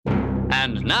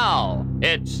And now,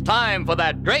 it's time for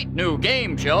that great new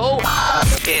game show.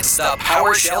 It's the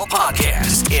PowerShell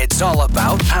Podcast. It's all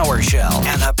about PowerShell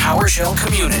and the PowerShell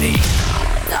community.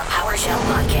 The PowerShell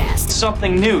Podcast.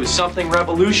 Something new, something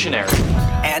revolutionary.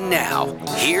 And now,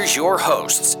 here's your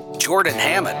hosts, Jordan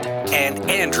Hammond and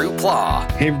Andrew Plaw.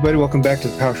 Hey everybody, welcome back to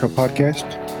the PowerShell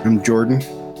Podcast. I'm Jordan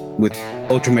with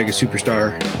Ultra Mega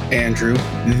Superstar Andrew.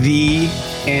 The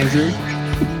Andrew.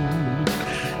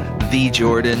 The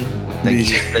Jordan.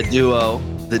 Thank you. The duo.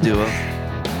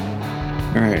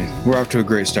 All right, we're off to a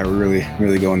great start. We're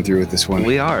really going through with this one.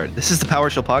 We are. This is the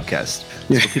PowerShell Podcast.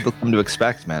 That's what people come to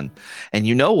expect, man. And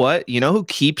you know what? You know who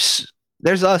keeps...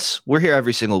 There's us. We're here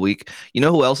every single week. You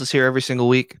know who else is here every single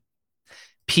week?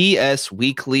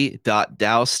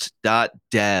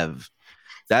 psweekly.doused.dev.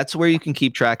 That's where you can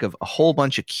keep track of a whole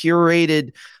bunch of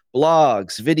curated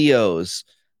blogs, videos,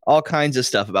 all kinds of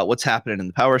stuff about what's happening in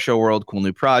the PowerShell world, cool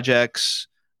new projects.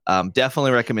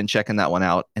 Definitely recommend checking that one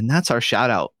out. And that's our shout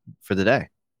out for the day.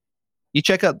 You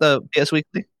check out the PS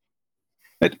Weekly?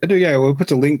 I do, yeah. We'll put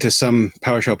the link to some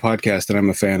PowerShell podcast that I'm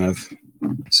a fan of.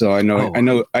 So I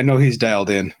know he's dialed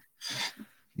in.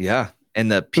 Yeah. And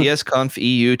the PSConf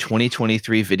EU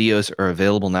 2023 videos are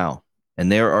available now. And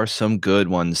there are some good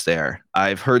ones there.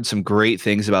 I've heard some great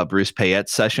things about Bruce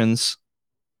Payette's sessions,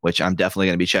 which I'm definitely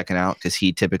going to be checking out because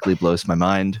he typically blows my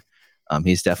mind.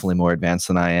 He's definitely more advanced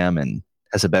than I am and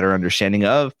has a better understanding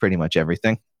of pretty much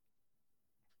everything.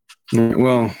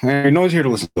 Well, no one's here to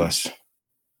listen to us.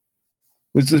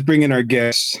 Let's bring in our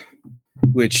guest,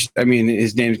 which, I mean,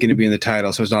 his name's going to be in the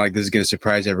title, so it's not like this is going to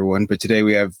surprise everyone. But today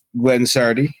we have Glenn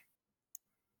Sarti.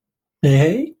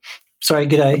 Hey. Sorry,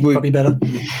 g'day. Probably better.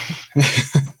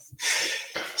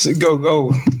 So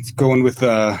going with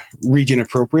region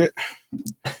appropriate.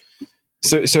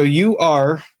 So you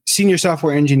are senior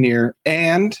software engineer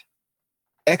and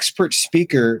expert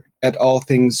speaker at All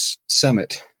Things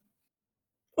Summit.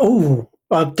 Oh,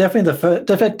 definitely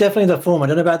the former. I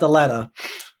don't know about the latter.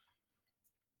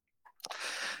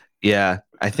 Yeah,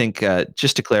 I think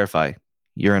just to clarify,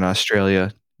 you're in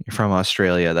Australia. You're from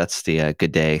Australia. That's the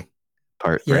good day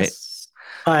part, yes. Right?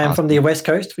 I am from the West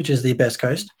Coast, which is the best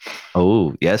coast.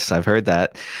 Oh, yes, I've heard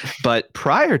that. But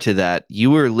prior to that,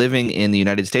 you were living in the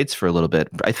United States for a little bit.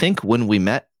 I think when we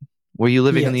met, were you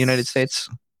living in the United States?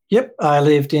 Yep, I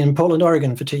lived in Portland,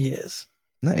 Oregon for 2 years.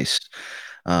 Nice.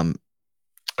 And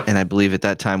I believe at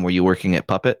that time, were you working at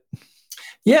Puppet?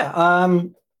 Yeah.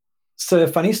 So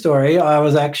funny story, I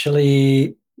was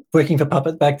actually working for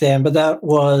Puppet back then, but that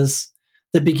was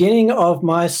the beginning of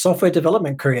my software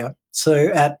development career.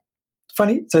 So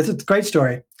it's a great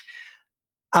story.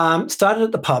 Started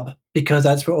at the pub because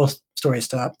that's where all stories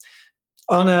start.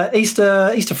 On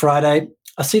Easter Friday,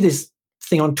 I see this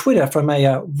thing on Twitter from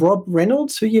a Rob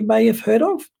Reynolds, who you may have heard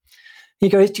of. He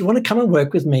goes, "Do you want to come and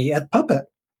work with me at Puppet?"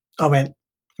 I went,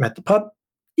 "I'm at the pub.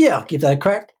 Yeah, I'll give that a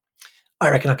crack. I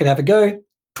reckon I could have a go."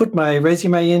 Put my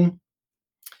resume in.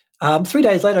 3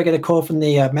 days later, I get a call from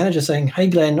the manager saying, "Hey,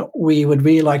 Glenn, we would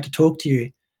really like to talk to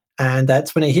you." And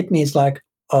that's when it hit me. It's like,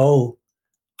 oh,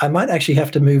 I might actually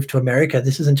have to move to America.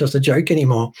 This isn't just a joke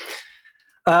anymore.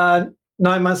 9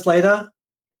 months later,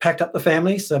 packed up the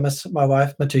family. So my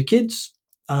wife, my 2 kids,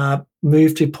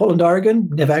 moved to Portland, Oregon.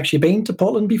 Never actually been to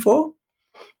Portland before.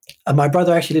 My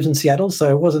brother actually lives in Seattle,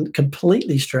 so it wasn't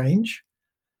completely strange.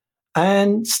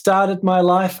 And started my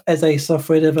life as a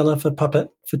software developer for Puppet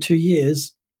for 2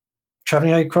 years,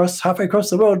 traveling halfway across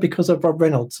the world because of Rob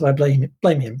Reynolds. So I blame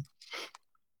him.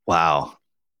 Wow.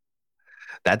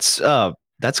 That's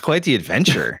quite the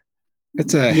adventure.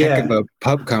 It's a heck of a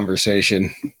pub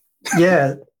conversation.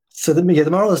 Yeah. So the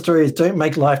moral of the story is don't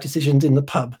make life decisions in the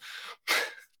pub.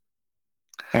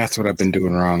 That's what I've been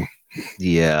doing wrong.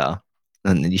 Yeah.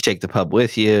 And then you take the pub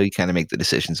with you. You kind of make the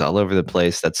decisions all over the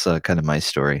place. That's kind of my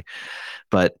story.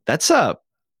 But that's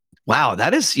wow.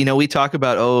 That is, we talk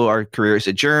about, our career is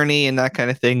a journey and that kind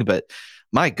of thing. But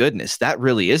my goodness, that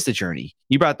really is the journey.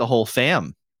 You brought the whole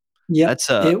fam. Yeah.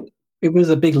 It was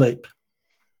a big leap.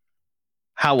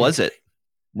 How was it?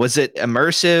 Was it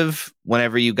immersive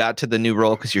whenever you got to the new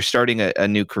role? Because you're starting a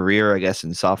new career, I guess,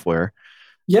 in software.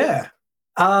 Yeah.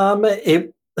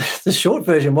 The short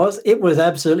version was it was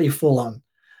absolutely full on.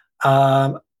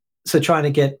 So trying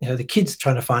to get the kids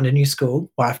trying to find a new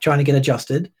school, wife trying to get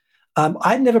adjusted.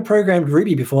 I'd never programmed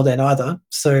Ruby before then either.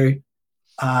 So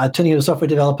turning into a software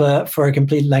developer for a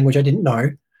complete language I didn't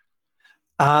know.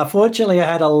 Fortunately,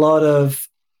 I had a lot of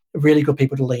really good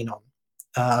people to lean on.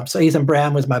 So Ethan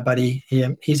Brown was my buddy.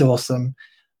 He's awesome.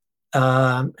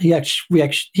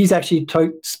 He's actually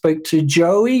spoke to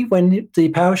Joey when the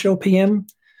PowerShell PM.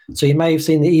 So you may have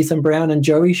seen the Ethan Brown and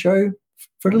Joey show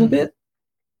for a little bit.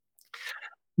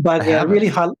 But I yeah, haven't.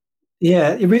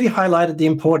 it really highlighted the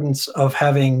importance of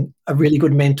having a really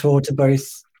good mentor to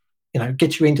both,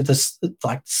 get you into this,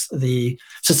 like the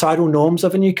societal norms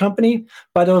of a new company,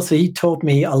 but also he taught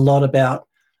me a lot about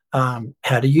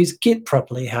how to use Git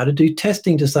properly, how to do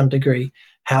testing to some degree,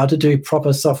 how to do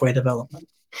proper software development.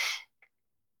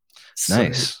 So,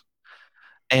 Nice.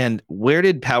 And where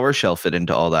did PowerShell fit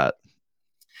into all that?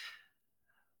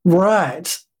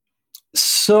 right.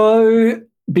 So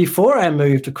before I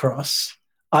moved across,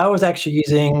 I was actually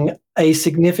using a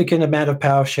significant amount of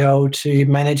PowerShell to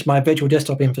manage my virtual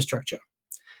desktop infrastructure.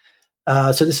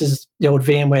 So this is the old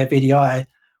VMware VDI,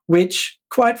 which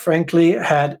quite frankly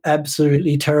had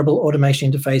absolutely terrible automation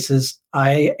interfaces.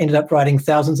 I ended up writing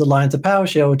thousands of lines of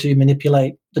PowerShell to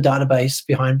manipulate the database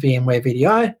behind VMware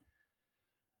VDI.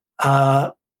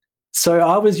 So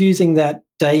I was using that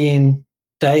day in,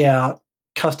 day out,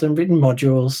 custom written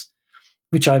modules,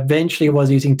 which I eventually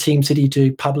was using TeamCity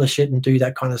to publish it and do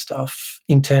that kind of stuff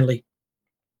internally.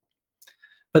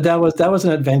 But that was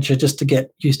an adventure just to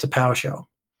get used to PowerShell.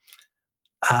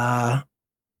 I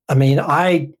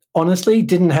honestly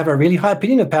didn't have a really high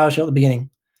opinion of PowerShell at the beginning.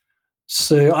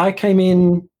 So I came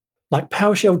in like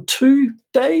PowerShell 2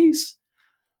 days.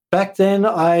 Back then,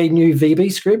 I knew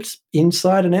VB scripts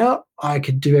inside and out. I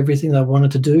could do everything I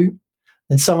wanted to do.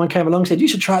 And someone came along and said, "You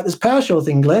should try out this PowerShell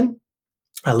thing, Glenn."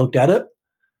 I looked at it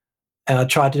and I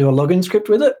tried to do a login script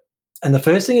with it. And the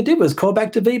first thing it did was call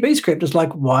back to VB script. It's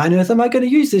like, why on earth am I going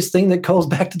to use this thing that calls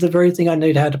back to the very thing I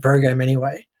knew how to program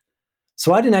anyway?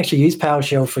 So I didn't actually use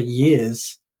PowerShell for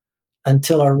years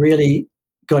until I really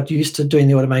got used to doing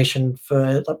the automation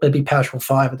for maybe PowerShell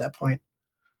 5 at that point.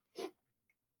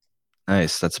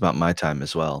 Nice. That's about my time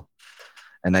as well.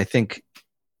 And I think,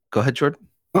 go ahead, Jordan.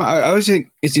 Well, I always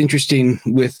think it's interesting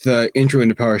with the intro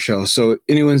into PowerShell. So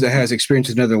anyone that has experience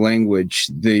with another language,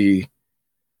 the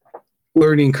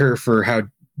learning curve for how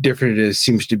different it is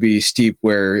seems to be steep,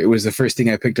 where it was the first thing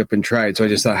I picked up and tried. So I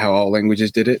just thought how all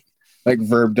languages did it, like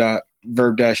verb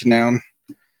dash noun.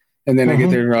 And then I get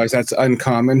there and realize that's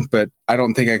uncommon, but I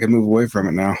don't think I can move away from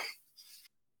it now.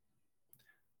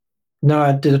 No,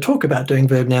 I did a talk about doing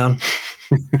verb noun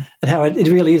and how it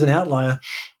really is an outlier.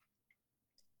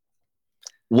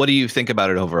 What do you think about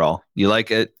it overall? You like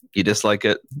it? You dislike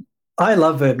it? I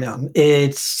love verb noun.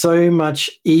 It's so much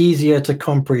easier to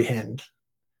comprehend.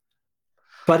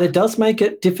 But it does make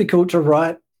it difficult to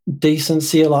write decent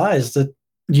CLIs that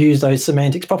use those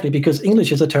semantics properly because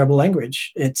English is a terrible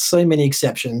language. It's so many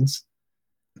exceptions.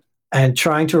 And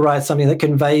trying to write something that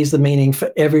conveys the meaning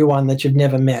for everyone that you've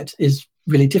never met is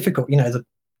really difficult.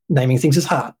 Naming things is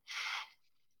hard.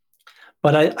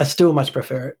 But I still much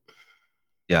prefer it.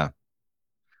 Yeah.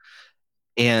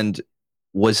 And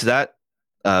was that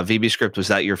VB script, was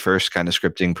that your first kind of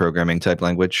scripting programming type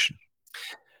language?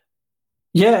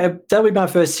 Yeah, that would be my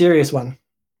first serious one,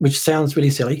 which sounds really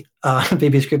silly,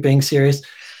 VB script being serious.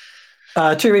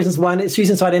 2 reasons. One, it's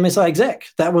used inside MSI exec.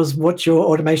 That was what your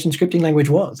automation scripting language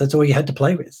was. That's all you had to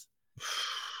play with.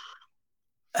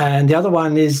 And the other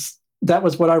one is that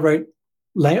was what I wrote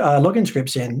login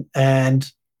scripts in. And,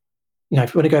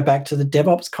 if you want to go back to the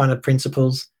DevOps kind of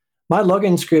principles, my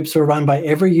login scripts were run by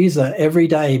every user every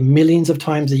day, millions of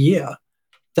times a year.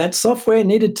 That software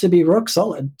needed to be rock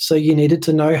solid. So you needed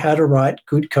to know how to write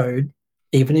good code,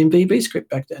 even in VB script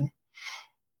back then.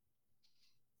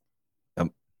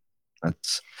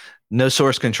 That's no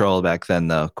source control back then,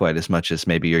 though, quite as much as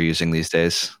maybe you're using these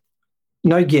days.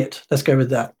 No Git. Let's go with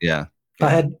that. Yeah. I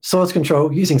had source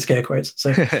control using scare quotes. So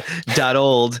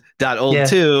old yeah.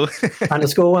 two.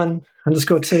 _1,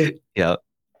 _2.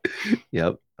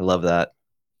 Yep. I love that.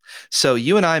 So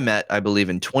you and I met, I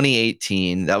believe, in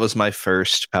 2018. That was my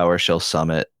first PowerShell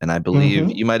Summit. And I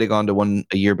believe you might have gone to one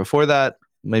a year before that.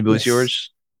 Maybe it was yours.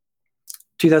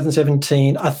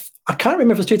 2017. I can't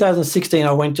remember if it was 2016.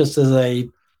 I went just as a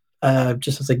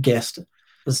guest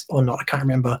or not. I can't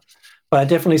remember. But I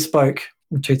definitely spoke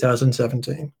in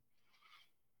 2017.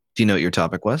 Do you know what your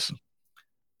topic was?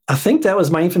 I think that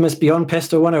was my infamous Beyond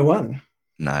Pesto 101.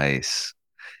 Nice.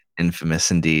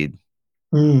 Infamous indeed.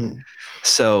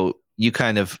 So you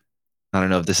kind of, I don't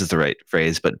know if this is the right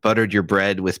phrase, but buttered your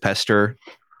bread with Pester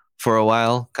for a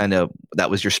while. Kind of, that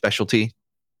was your specialty?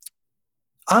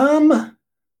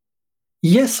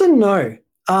 Yes and no.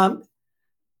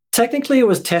 Technically, it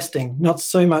was testing, not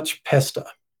so much Pester.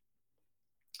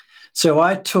 So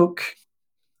I took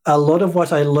a lot of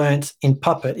what I learned in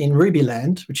Puppet in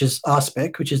Rubyland, which is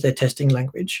RSpec, which is their testing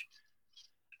language,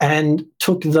 and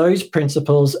took those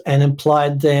principles and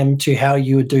applied them to how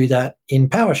you would do that in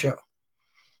PowerShell.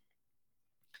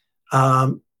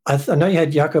 I know you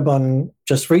had Jakob on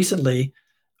just recently.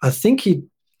 I think he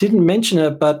didn't mention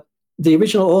it, but the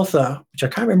original author, which I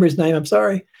can't remember his name, I'm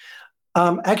sorry,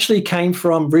 actually came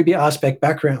from Ruby RSpec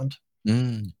background,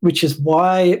 which is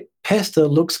why Pester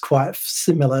looks quite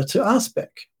similar to RSpec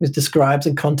with describes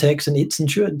and context and its and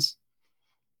shoulds.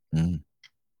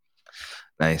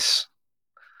 Nice.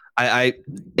 I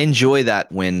enjoy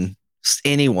that when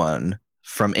anyone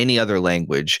from any other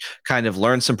language kind of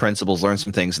learns some principles, learns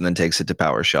some things, and then takes it to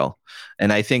PowerShell.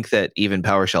 And I think that even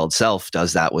PowerShell itself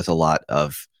does that with a lot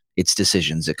of its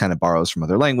decisions. It kind of borrows from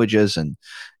other languages, and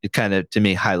it kind of, to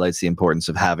me, highlights the importance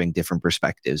of having different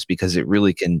perspectives, because it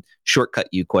really can shortcut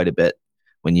you quite a bit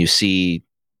when you see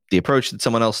the approach that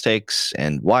someone else takes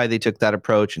and why they took that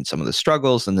approach and some of the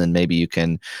struggles, and then maybe you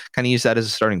can kind of use that as a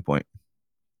starting point.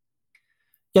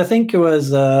 Yeah, I think it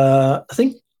was,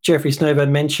 Jeffrey Snowbird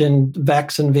mentioned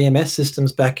VAX and VMS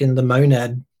systems back in the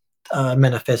Monad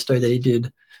manifesto that he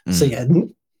did. So yeah,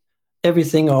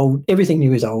 everything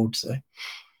new is old. So.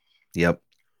 Yep.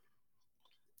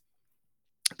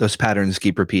 Those patterns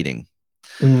keep repeating.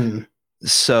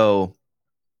 So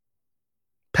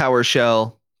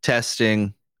PowerShell,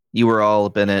 testing, you were all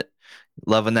up in it,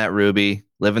 loving that Ruby,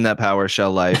 living that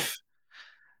PowerShell life.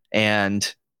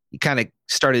 And you kind of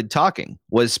started talking.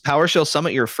 Was PowerShell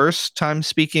Summit your first time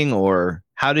speaking, or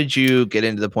how did you get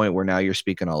into the point where now you're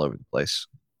speaking all over the place?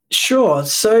 Sure.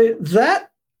 So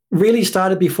that really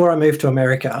started before I moved to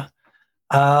America.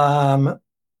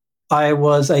 I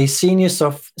was a senior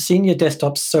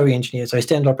desktop SOE engineer, so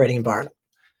standard operating environment.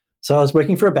 So I was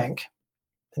working for a bank.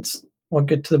 I'll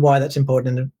get to the why that's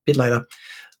important in a bit later.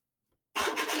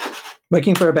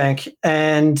 Working for a bank,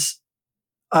 and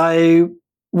I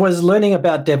was learning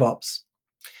about DevOps.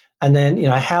 And then,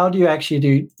 how do you actually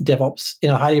do DevOps in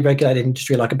a highly regulated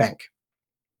industry like a bank?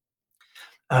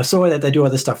 I saw that they do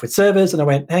other stuff with servers, and I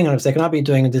went, hang on a second, I've been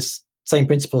doing this same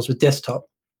principles with desktop.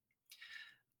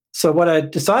 So what I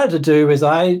decided to do is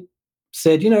I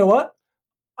said, you know what?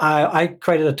 I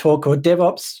created a talk called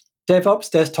DevOps,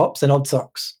 Desktops, and Odd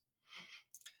Socks,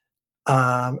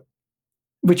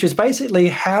 which is basically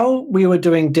how we were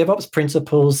doing DevOps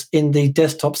principles in the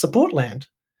desktop support land.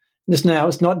 Now,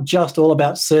 it's not just all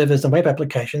about servers and web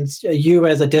applications. You,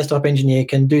 as a desktop engineer,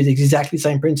 can do the exactly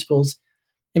same principles.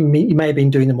 You may have been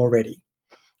doing them already.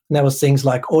 And that was things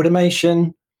like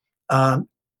automation,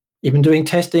 even doing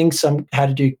testing, how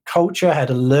to do culture, how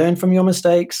to learn from your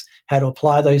mistakes, how to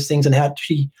apply those things, and how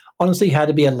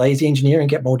to be a lazy engineer and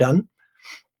get more done.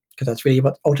 Because that's really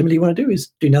what ultimately you want to do,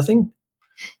 is do nothing.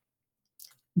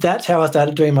 That's how I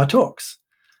started doing my talks.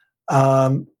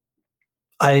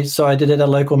 I did it at a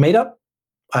local meetup.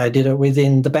 I did it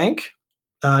within the bank,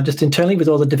 just internally with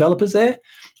all the developers there.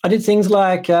 I did things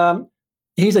like,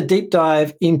 here's a deep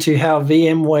dive into how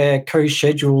VMware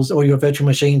co-schedules all your virtual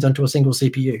machines onto a single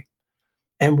CPU,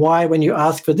 and why when you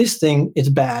ask for this thing, it's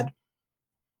bad.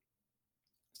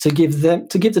 To give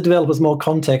the developers more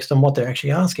context on what they're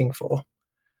actually asking for.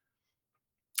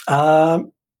 So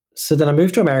then I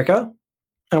moved to America.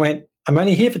 I went, I'm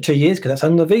only here for 2 years because that's how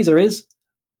the visa is.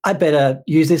 I better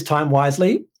use this time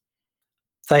wisely.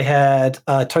 They had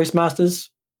Toastmasters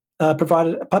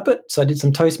provided a Puppet, so I did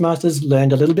some Toastmasters,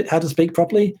 learned a little bit how to speak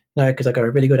properly, because I got a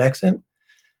really good accent.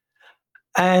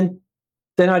 And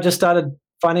then I just started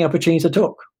finding opportunities to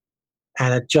talk.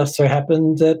 And it just so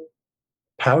happened that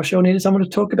PowerShell needed someone to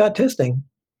talk about testing.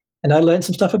 And I learned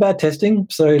some stuff about testing,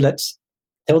 so let's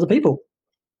tell the people.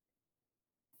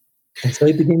 And so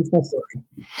it begins my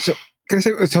story. So, can I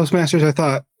say with Toastmasters, I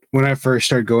thought when I first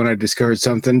started going, I discovered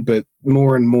something, but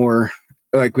more and more,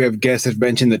 like we have guests that have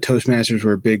mentioned that Toastmasters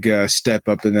were a big step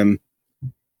up in them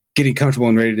getting comfortable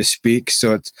and ready to speak.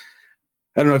 So I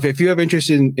don't know, if you have interest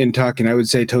in talking, I would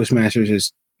say Toastmasters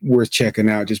is worth checking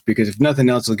out, just because if nothing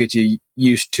else, it'll get you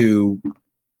used to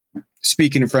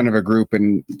speaking in front of a group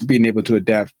and being able to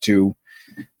adapt to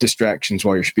distractions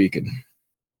while you're speaking.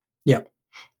 Yep.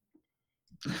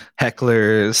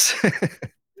 Hecklers.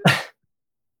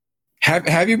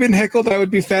 Have you been heckled? That would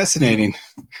be fascinating.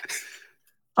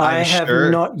 I have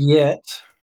not yet.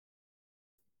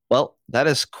 Well, that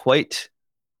is quite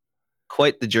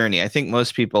the journey. I think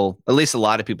most people, at least a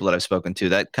lot of people that I've spoken to,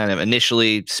 that kind of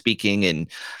initially speaking and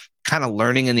kind of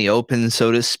learning in the open,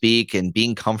 so to speak, and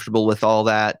being comfortable with all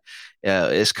that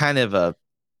is kind of a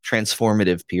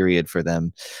transformative period for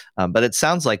them. But it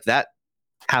sounds like that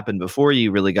happened before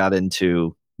you really got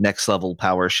into next level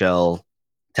PowerShell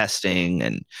testing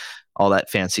and all that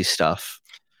fancy stuff.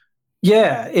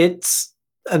 Yeah,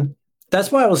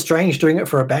 that's why it was strange doing it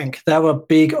for a bank. They were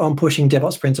big on pushing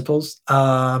DevOps principles.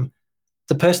 The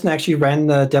person that actually ran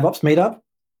the DevOps meetup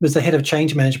was the head of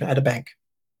change management at a bank.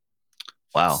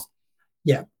 Wow.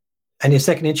 Yeah. and his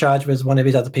second in charge was one of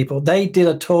his other people. They did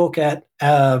a talk at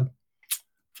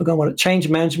forgotten what change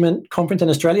management conference in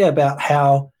Australia about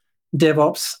how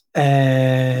DevOps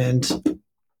and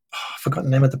I've forgotten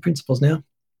the name of the principles now.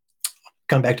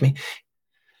 Come back to me.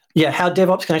 Yeah, how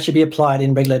DevOps can actually be applied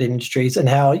in regulated industries, and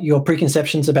how your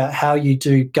preconceptions about how you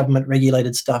do government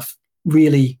regulated stuff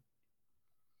really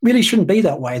shouldn't be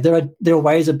that way. There are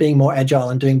ways of being more agile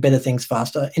and doing better things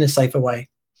faster in a safer way.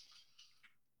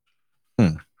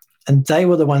 And they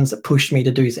were the ones that pushed me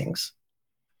to do things.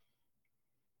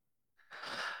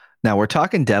 Now we're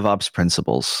talking DevOps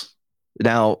principles.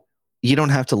 Now you don't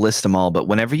have to list them all, but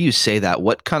whenever you say that,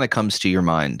 what kind of comes to your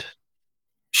mind?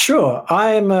 Sure.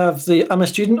 I'm a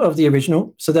student of the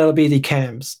original, so that'll be the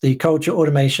CAMS, the Culture,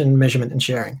 Automation, Measurement, and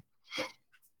Sharing.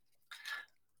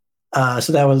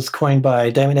 So that was coined by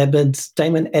Damon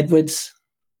Edwards,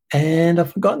 and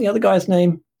I've forgotten the other guy's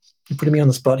name. You're putting me on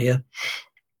the spot here.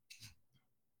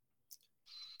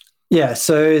 Yeah,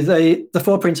 so the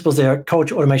 4 principles there are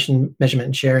culture, automation, measurement,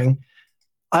 and sharing.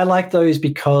 I like those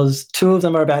because 2 of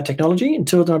them are about technology and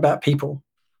 2 of them are about people.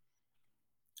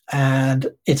 And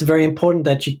it's very important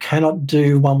that you cannot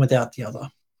do one without the other.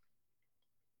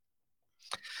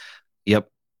 Yep.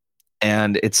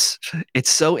 And it's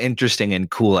so interesting and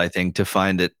cool, I think, to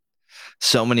find that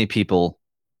so many people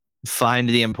find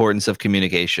the importance of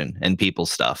communication and people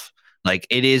stuff. Like,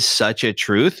 it is such a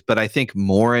truth, but I think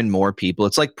more and more people,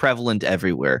 it's like prevalent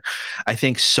everywhere. I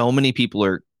think so many people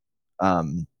are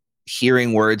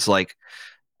hearing words like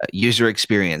user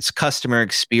experience, customer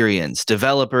experience,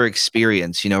 developer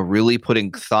experience, really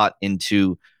putting thought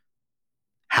into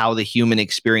how the human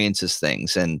experiences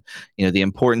things, and the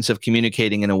importance of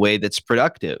communicating in a way that's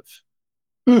productive.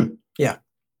 Yeah.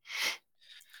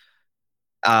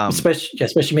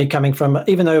 Especially me coming from,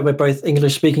 even though we're both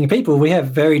English speaking people, we have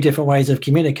very different ways of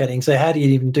communicating. So how do you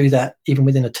even do that even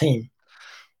within a team?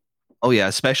 Oh yeah,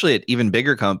 especially at even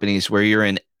bigger companies where you're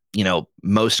in,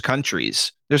 most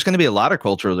countries. There's going to be a lot of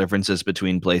cultural differences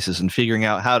between places, and figuring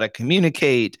out how to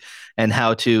communicate and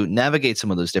how to navigate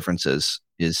some of those differences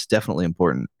is definitely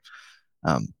important.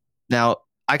 Now,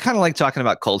 I kind of like talking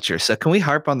about culture. So can we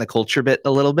harp on the culture bit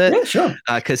a little bit? Yeah, sure.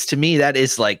 Because to me, that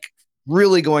is like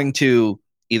really going to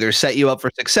either set you up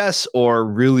for success or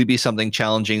really be something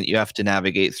challenging that you have to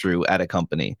navigate through at a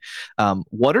company.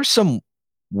 What are some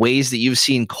ways that you've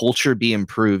seen culture be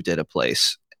improved at a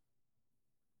place?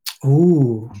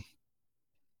 Ooh.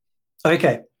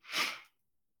 Okay.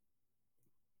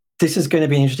 This is going to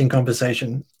be an interesting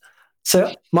conversation.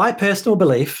 So my personal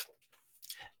belief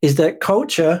is that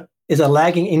culture is a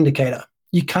lagging indicator.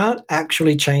 You can't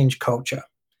actually change culture.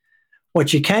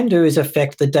 What you can do is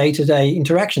affect the day-to-day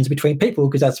interactions between people,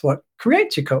 because that's what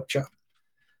creates your culture.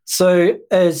 So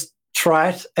as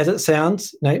trite as it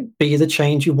sounds, be the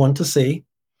change you want to see.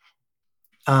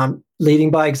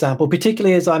 Leading by example,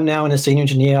 particularly as I'm now a senior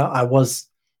engineer. I was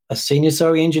a senior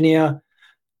SOE engineer,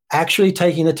 actually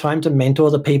taking the time to mentor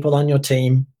the people on your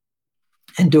team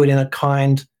and do it in a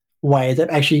kind way that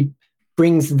actually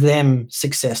brings them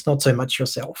success, not so much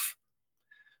yourself.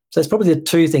 So it's probably the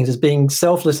 2 things, is being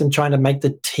selfless and trying to make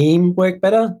the team work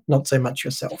better, not so much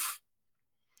yourself.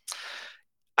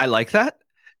 I like that.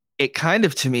 It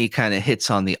to me hits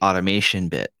on the automation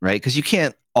bit, right? Because you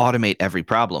can't automate every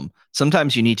problem.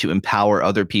 Sometimes you need to empower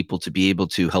other people to be able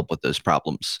to help with those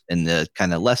problems in the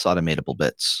kind of less automatable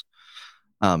bits.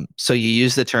 So you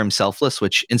use the term selfless,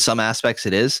 which in some aspects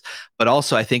it is, but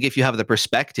also I think if you have the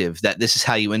perspective that this is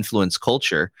how you influence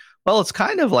culture, well, it's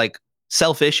kind of like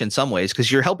selfish in some ways,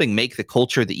 because you're helping make the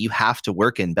culture that you have to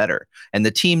work in better, and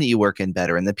the team that you work in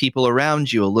better, and the people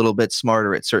around you a little bit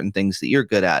smarter at certain things that you're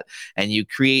good at. And you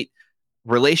create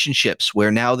relationships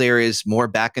where now there is more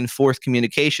back and forth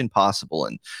communication possible,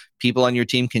 and people on your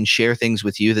team can share things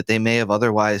with you that they may have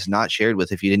otherwise not shared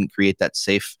with if you didn't create that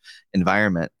safe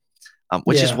environment.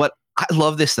 Which is what I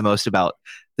love this the most about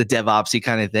the DevOpsy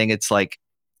kind of thing. It's like,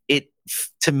 it,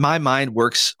 to my mind,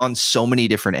 works on so many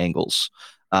different angles.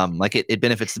 Like it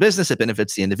benefits the business, it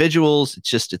benefits the individuals.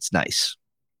 It's nice.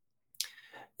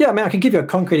 Yeah, I mean, I can give you a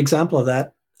concrete example of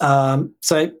that.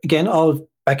 So again,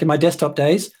 back in my desktop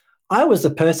days, I was the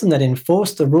person that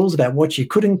enforced the rules about what you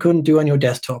could and couldn't do on your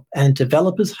desktop, and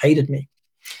developers hated me.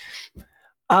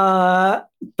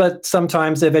 But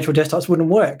sometimes their virtual desktops wouldn't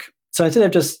work. So instead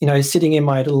of just sitting in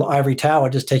my little ivory tower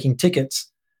just taking tickets,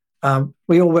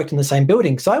 we all worked in the same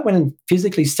building. So I went and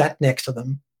physically sat next to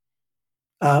them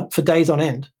for days on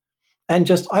end,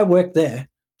 and I worked there.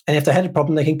 And if they had a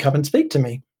problem, they can come and speak to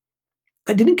me.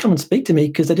 They didn't come and speak to me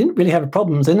because they didn't really have a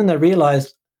problem. And then they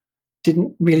realized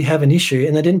didn't really have an issue,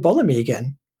 and they didn't bother me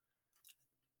again.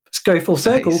 let's go full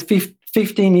circle. Nice.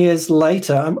 15 years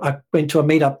later, I went to a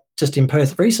meetup just in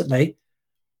Perth recently.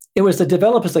 It was the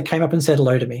developers that came up and said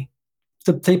hello to me.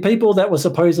 The people that were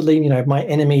supposedly, my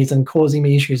enemies and causing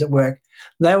me issues at work,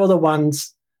 they were the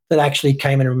ones that actually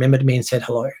came and remembered me and said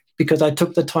hello, because I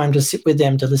took the time to sit with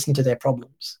them to listen to their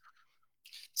problems.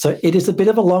 So it is a bit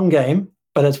of a long game,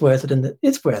 but it's worth it, and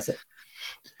it's worth it.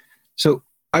 So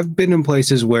I've been in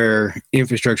places where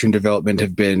infrastructure and development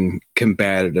have been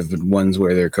combative and ones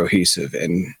where they're cohesive,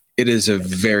 and it is a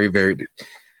very, very.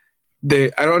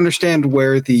 I don't understand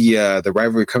where the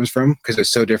rivalry comes from, because it's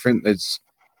so different.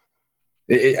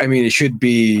 It should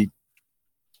be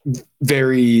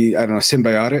very, I don't know,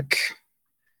 symbiotic,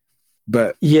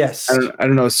 but yes, I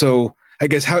don't know. So I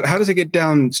guess how does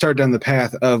it start down the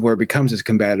path of where it becomes as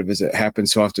combative as it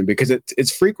happens so often? Because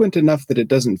it's frequent enough that it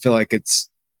doesn't feel like it's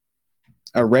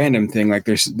a random thing. Like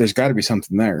there's got to be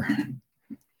something there.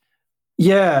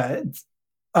 Yeah.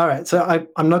 All right. So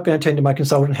I'm not going to turn to my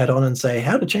consultant hat on and say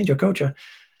how to change your culture.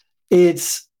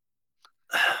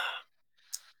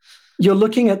 You're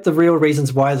looking at the real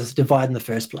reasons why there's a divide in the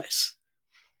first place.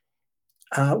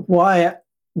 Why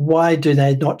do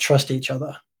they not trust each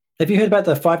other? Have you heard about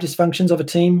the 5 dysfunctions of a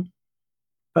team?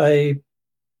 Where's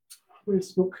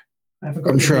the book?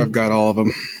 I'm sure I've got all of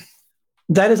them.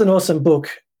 That is an awesome book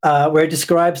where it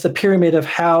describes the pyramid of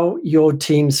how your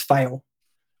teams fail.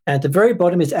 And at the very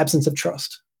bottom is absence of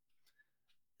trust.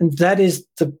 And that is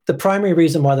the primary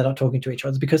reason why they're not talking to each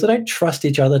other, because they don't trust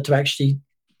each other to actually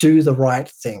do the right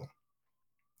thing.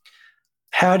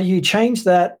 How do you change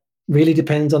that? Really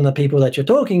depends on the people that you're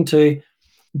talking to.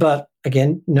 But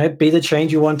again, be the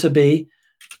change you want to be.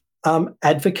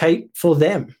 Advocate for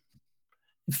them.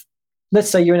 Let's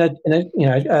say you're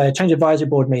in a change advisory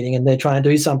board meeting and they're trying to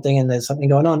do something and there's something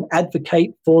going on.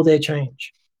 Advocate for their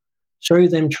change. Show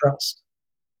them trust.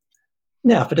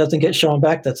 Now, if it doesn't get shown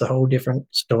back, that's a whole different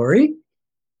story.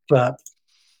 But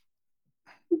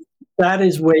that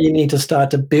is where you need to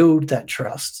start to build that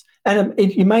trust. And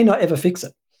you may not ever fix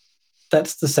it.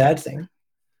 That's the sad thing.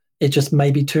 It just may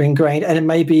be too ingrained, and it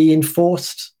may be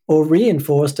enforced or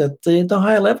reinforced at the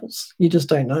higher levels. You just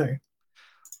don't know.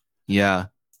 Yeah.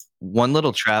 One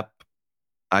little trap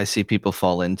I see people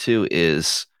fall into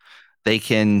is they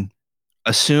can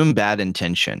assume bad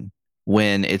intention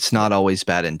when it's not always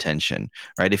bad intention,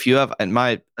 right? If you have,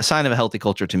 a sign of a healthy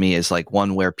culture to me is like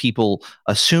one where people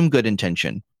assume good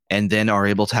intention and then are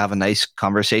able to have a nice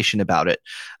conversation about it,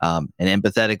 and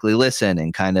empathetically listen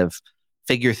and kind of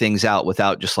figure things out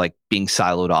without just like being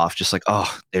siloed off, just like,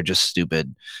 oh, they're just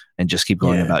stupid, and just keep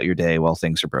going about your day while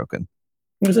things are broken.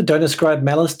 Was it don't ascribe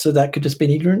malice to that? Could just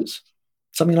be ignorance,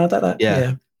 something like that.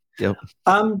 Yeah. Yep.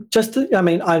 I'm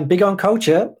big on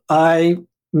culture. I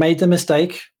made the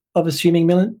mistake of assuming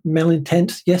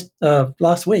malintent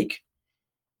last week.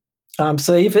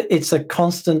 So if it's a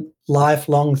constant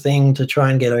lifelong thing to try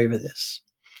and get over this,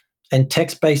 and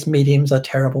text-based mediums are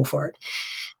terrible for it.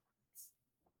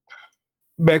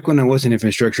 Back when I was in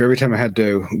infrastructure, every time I had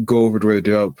to go over to where the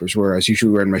developers were, I was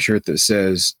usually wearing my shirt that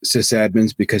says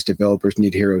sysadmins because developers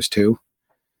need heroes too.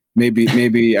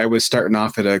 Maybe I was starting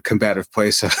off at a combative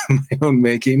place of my own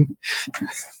making.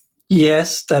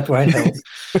 Yes, that won't help.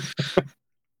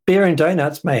 Beer and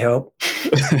donuts may help.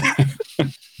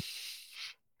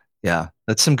 Yeah,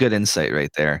 that's some good insight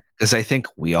right there. Because I think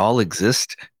we all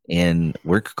exist in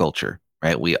work culture,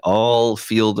 right? We all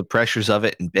feel the pressures of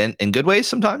it in good ways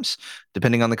sometimes,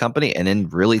 depending on the company, and in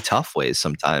really tough ways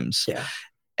sometimes. Yeah.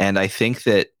 And I think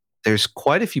that there's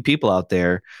quite a few people out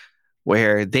there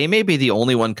where they may be the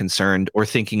only one concerned or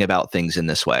thinking about things in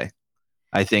this way.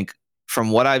 I think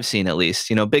from what I've seen, at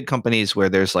least, big companies where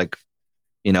there's like,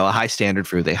 a high standard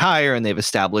for who they hire and they've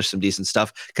established some decent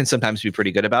stuff can sometimes be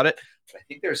pretty good about it. But I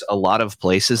think there's a lot of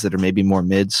places that are maybe more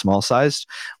small sized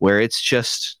where it's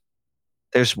just,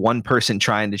 there's one person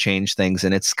trying to change things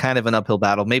and it's kind of an uphill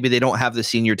battle. Maybe they don't have the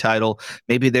senior title.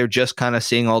 Maybe they're just kind of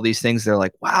seeing all these things. They're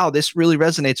like, wow, this really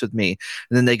resonates with me.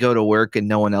 And then they go to work and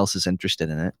no one else is interested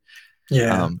in it.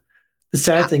 Yeah. The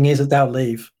sad thing is that they'll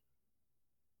leave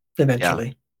eventually.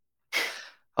 Yeah.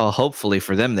 Oh, hopefully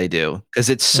for them they do, because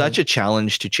it's such a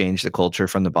challenge to change the culture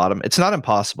from the bottom. It's not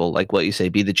impossible, like what you say,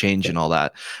 be the change and all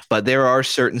that. But there are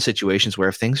certain situations where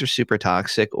if things are super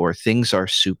toxic or things are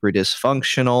super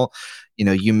dysfunctional,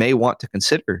 you may want to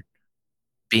consider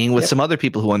being with some other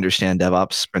people who understand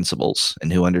DevOps principles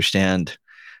and who understand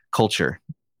culture.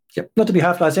 Yep. Not to be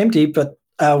half-glass empty, but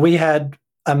we had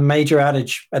a major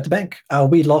outage at the bank.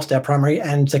 We lost our primary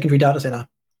and secondary data center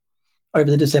over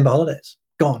the December holidays.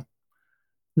 Gone.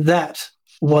 That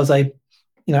was a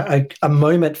a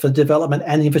moment for development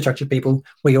and infrastructure people.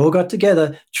 We all got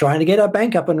together trying to get our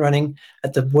bank up and running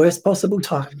at the worst possible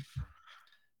time.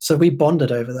 So we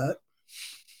bonded over that.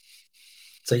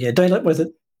 So yeah, don't let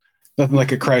Nothing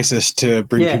like a crisis to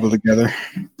bring people together.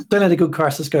 Don't let a good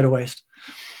crisis go to waste.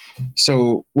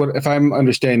 So what if I'm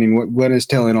understanding what Glenn is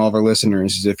telling all of our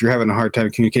listeners is if you're having a hard time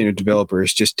communicating with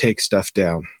developers, just take stuff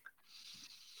down.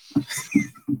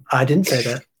 I didn't say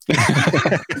that.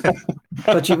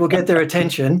 But you will get their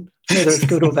attention, whether it's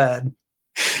good or bad.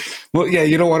 Well, yeah,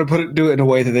 you don't want to do it in a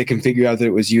way that they can figure out that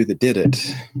it was you that did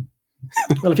it.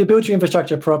 Well, if you build your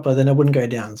infrastructure proper, then it wouldn't go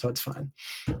down, so it's fine.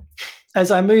 As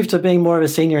I moved to being more of a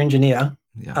senior engineer,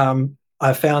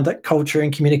 I found that culture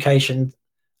and communication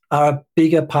are a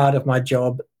bigger part of my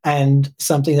job and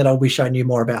something that I wish I knew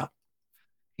more about.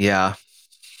 Yeah,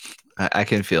 I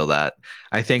can feel that.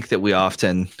 I think that we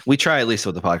try, at least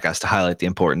with the podcast, to highlight the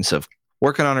importance of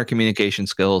working on our communication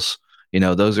skills.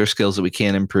 Those are skills that we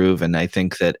can improve. And I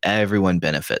think that everyone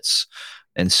benefits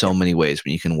in so many ways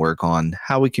when you can work on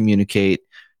how we communicate,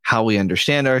 how we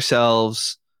understand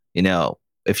ourselves.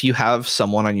 If you have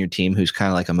someone on your team who's kind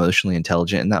of like emotionally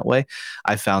intelligent in that way,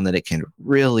 I found that it can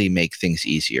really make things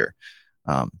easier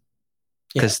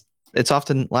because it's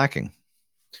often lacking.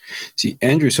 See,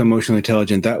 Andrew's so emotionally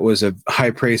intelligent. That was a high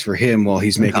praise for him while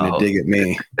he's making a dig at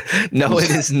me. No,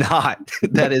 it is not.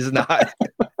 That is not.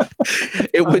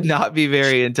 It would not be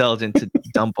very intelligent to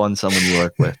dump on someone you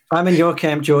work with. I'm in your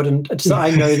camp, Jordan.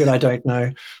 I know that I don't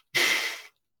know.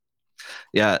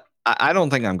 Yeah. I don't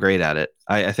think I'm great at it.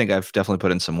 I think I've definitely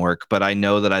put in some work, but I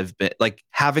know that I've been like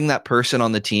having that person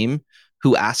on the team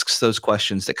who asks those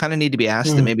questions that kind of need to be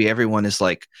asked that maybe everyone is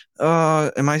like,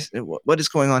 what is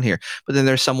going on here? But then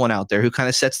there's someone out there who kind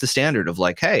of sets the standard of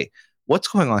like, hey, what's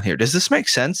going on here? Does this make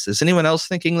sense? Is anyone else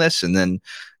thinking this? And then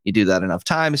you do that enough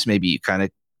times, maybe you kind of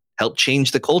help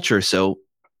change the culture so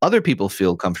other people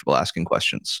feel comfortable asking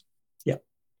questions. Yeah.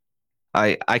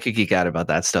 I could geek out about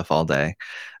that stuff all day.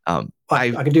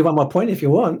 I can do one more point if you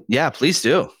want. Yeah, please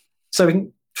do. So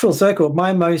in full circle,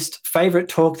 my most favorite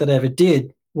talk that I ever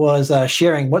did was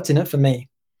sharing what's in it for me,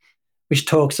 which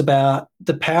talks about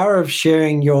the power of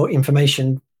sharing your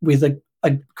information with a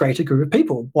greater group of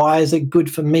people. Why is it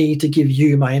good for me to give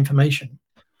you my information?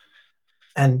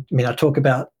 And I talk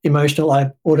about emotional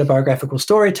autobiographical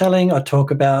storytelling. I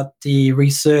talk about the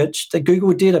research that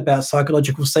Google did about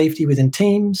psychological safety within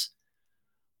teams,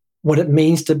 what it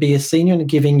means to be a senior and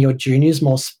giving your juniors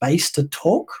more space to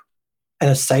talk and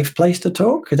a safe place to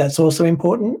talk, because that's also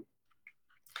important,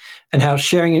 and how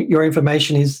sharing your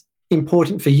information is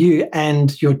important for you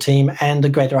and your team and the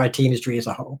greater IT industry as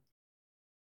a whole.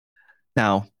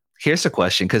 Now, here's a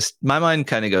question, because my mind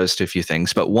kind of goes to a few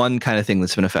things, but one kind of thing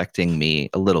that's been affecting me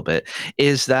a little bit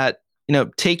is that,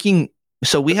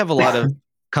 so we have a lot of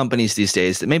companies these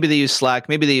days that maybe they use Slack,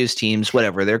 maybe they use Teams,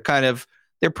 whatever. They're kind of,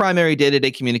 their primary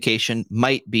day-to-day communication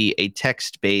might be a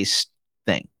text-based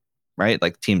thing, right?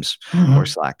 Like Teams or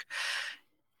Slack.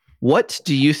 What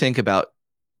do you think about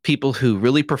people who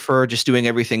really prefer just doing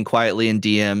everything quietly in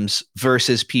DMs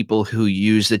versus people who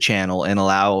use the channel and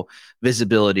allow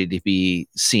visibility to be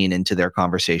seen into their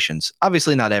conversations?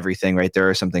 Obviously not everything, right? There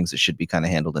are some things that should be kind of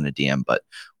handled in a DM, but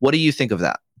what do you think of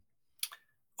that?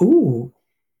 Ooh.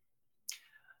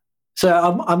 So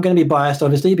I'm going to be biased,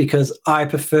 obviously, because I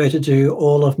prefer to do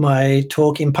all of my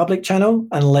talk in public channel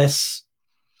unless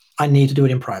I need to do it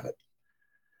in private.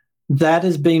 That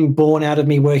has been born out of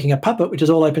me working at Puppet, which is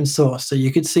all open source. So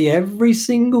you could see every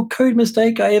single code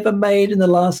mistake I ever made in the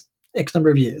last X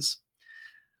number of years.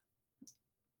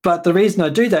 But the reason I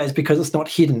do that is because it's not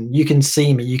hidden. You can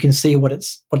see me. You can see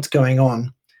what's going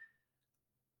on.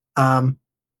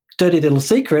 Dirty little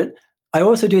secret, I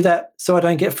also do that so I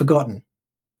don't get forgotten.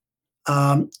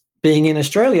 Being in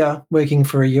Australia, working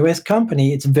for a US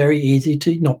company, it's very easy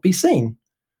to not be seen.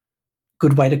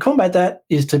 Good way to combat that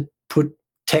is to put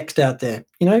text out there.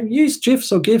 Use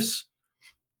GIFs or GIFs.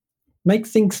 Make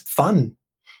things fun.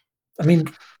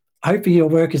 Hopefully your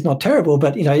work is not terrible,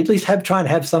 but at least try and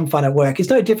have some fun at work. It's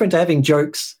no different to having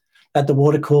jokes at the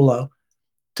water cooler,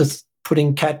 just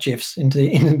putting cat GIFs in the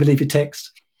middle of your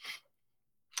text.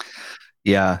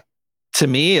 Yeah. To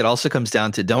me, it also comes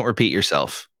down to don't repeat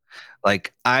yourself.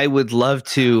 Like, I would love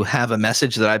to have a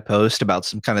message that I post about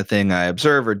some kind of thing I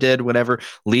observe or did, whatever,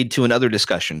 lead to another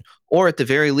discussion. Or at the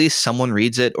very least, someone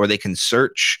reads it, or they can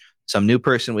search some new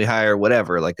person we hire,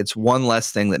 whatever. Like, it's one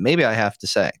less thing that maybe I have to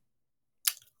say.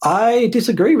 I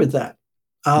disagree with that.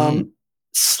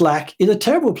 Slack is a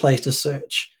terrible place to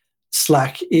search.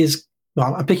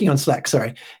 I'm picking on Slack,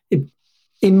 sorry.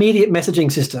 Immediate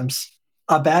messaging systems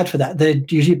are bad for that. They're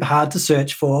usually hard to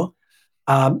search for.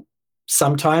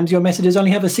 sometimes your messages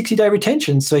only have a 60-day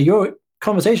retention, so your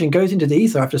conversation goes into the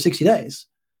ether after 60 days.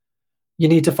 You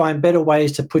need to find better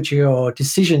ways to put your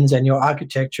decisions and your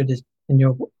architecture and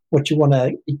your what you want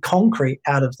to be concrete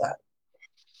out of that.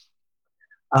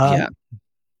 Yeah.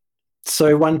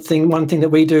 So one thing that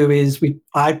we do is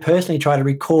I personally try to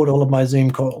record all of my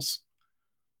Zoom calls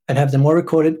and have them all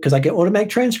recorded because I get automatic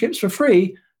transcripts for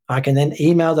free. I can then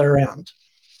email them around.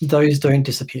 Those don't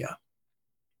disappear.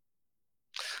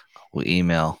 Well,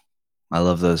 email. I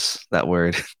love that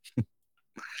word.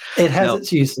 It has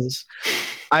its uses.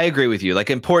 I agree with you. Like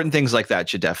important things like that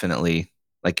should definitely,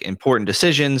 like important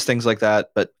decisions, things like that.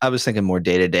 But I was thinking more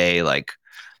day to day, like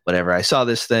whatever. I saw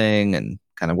this thing and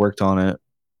kind of worked on it.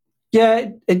 Yeah,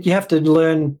 you have to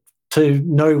learn to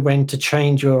know when to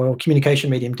change your communication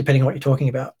medium depending on what you're talking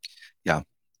about. Yeah.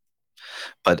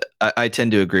 But I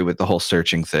tend to agree with the whole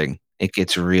searching thing. It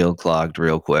gets real clogged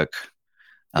real quick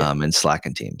in Slack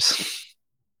and Teams.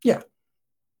 Yeah.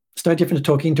 It's no different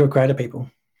to talking to a crowd of people.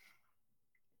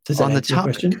 Does that answer your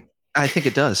question? I think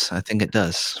it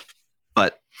does.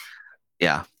 But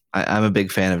yeah, I'm a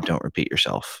big fan of don't repeat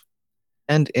yourself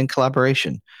and in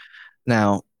collaboration.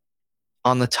 Now,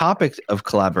 on the topic of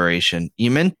collaboration, you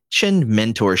mentioned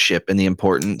mentorship and the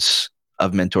importance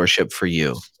of mentorship for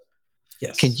you.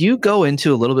 Yes. Can you go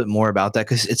into a little bit more about that?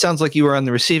 Because it sounds like you were on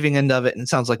the receiving end of it, and it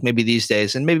sounds like maybe these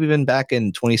days, and maybe even back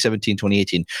in 2017,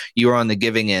 2018, you were on the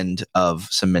giving end of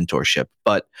some mentorship.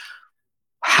 But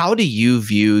how do you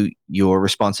view your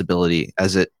responsibility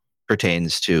as it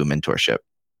pertains to mentorship?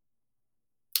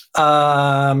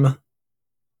 As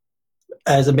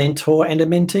a mentor and a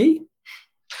mentee?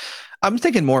 I'm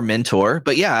thinking more mentor,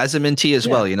 but yeah, as a mentee as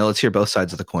well. Let's hear both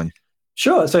sides of the coin.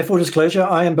 Sure. So full disclosure,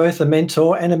 I am both a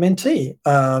mentor and a mentee.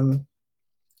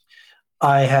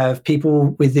 I have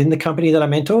people within the company that I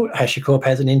mentor. HashiCorp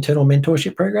has an internal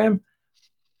mentorship program.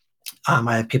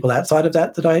 I have people outside of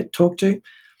that I talk to.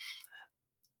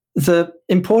 The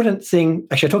important thing,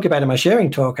 actually, I talk about in my sharing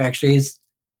talk, actually, is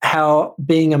how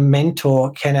being a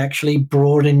mentor can actually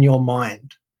broaden your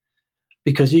mind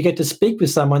because you get to speak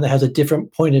with someone that has a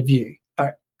different point of view.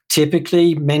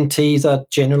 Typically, mentees are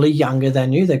generally younger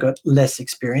than you. They've got less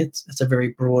experience. It's a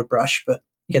very broad brush, but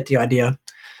you get the idea.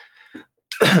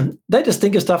 They just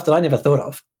think of stuff that I never thought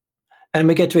of, and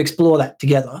we get to explore that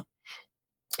together.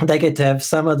 They get to have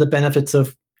some of the benefits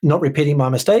of not repeating my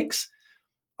mistakes.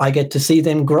 I get to see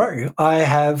them grow. I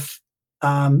have,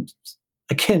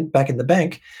 again, back in the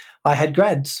bank, I had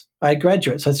graduates.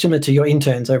 So it's similar to your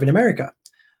interns over in America.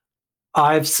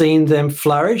 I've seen them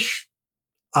flourish.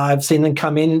 I've seen them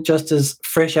come in just as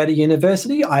fresh out of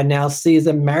university. I now see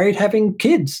them married, having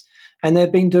kids, and they've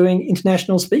been doing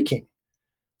international speaking.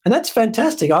 And that's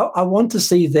fantastic. I want to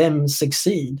see them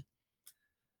succeed.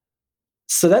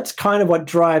 So that's kind of what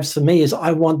drives for me is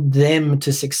I want them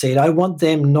to succeed. I want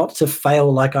them not to fail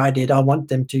like I did. I want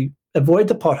them to avoid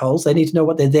the potholes. They need to know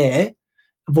what they're there,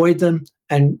 avoid them,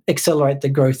 and accelerate the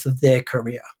growth of their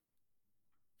career.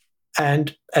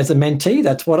 And as a mentee,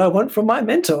 that's what I want from my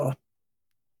mentor.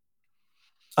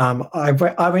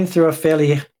 I went through a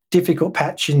fairly difficult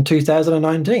patch in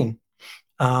 2019.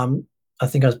 I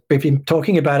think I was briefly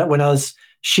talking about it when I was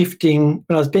being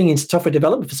in software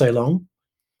development for so long.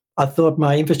 I thought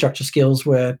my infrastructure skills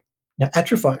were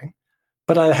atrophying,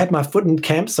 but I had my foot in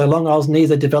camp so long I was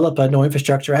neither developer nor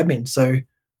infrastructure admin. So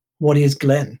what is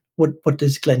Glenn? What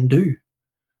does Glenn do?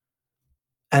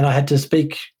 And I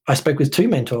spoke with two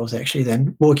mentors actually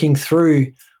then, walking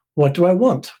through what do I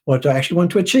want? What do I actually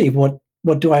want to achieve?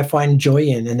 What do I find joy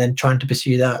in? And then trying to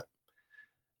pursue that.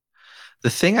 The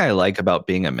thing I like about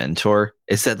being a mentor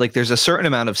is that there's a certain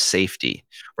amount of safety,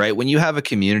 right? When you have a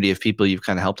community of people you've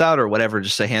kind of helped out or whatever,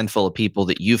 just a handful of people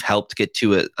that you've helped get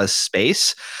to a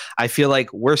space, I feel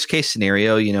like worst case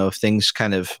scenario, if things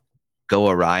kind of go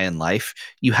awry in life,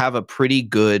 you have a pretty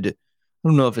good, I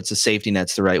don't know if it's a safety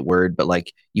net's the right word, but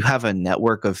you have a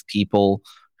network of people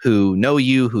who know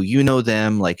you, who you know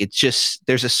them. It's just,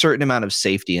 there's a certain amount of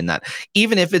safety in that.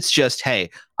 Even if it's just, hey,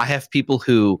 I have people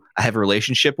who I have a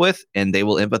relationship with and they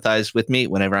will empathize with me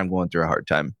whenever I'm going through a hard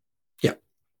time. Yeah.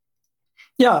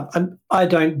 Yeah. I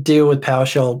don't deal with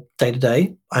PowerShell day to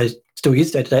day. I still use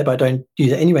it day to day, but I don't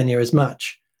use it anywhere near as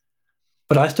much.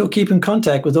 But I still keep in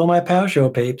contact with all my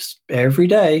PowerShell peeps every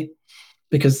day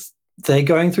because they're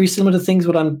going through similar to things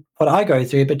what I go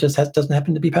through, but just doesn't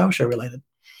happen to be PowerShell related.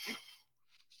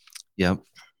 Yep.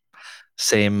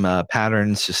 Same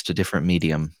patterns, just a different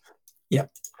medium.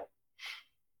 Yep.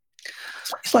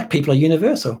 It's like people are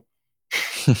universal.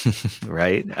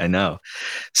 Right? I know.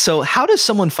 So how does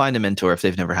someone find a mentor if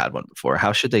they've never had one before?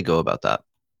 How should they go about that?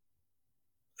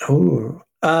 Oh,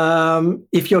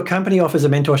 If your company offers a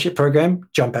mentorship program,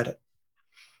 jump at it.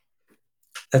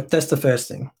 That's the first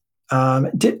thing.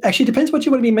 Actually, depends what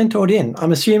you want to be mentored in.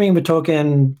 I'm assuming we're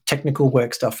talking technical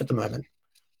work stuff at the moment.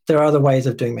 There are other ways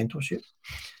of doing mentorship.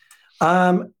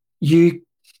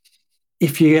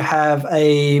 If you have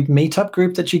a meetup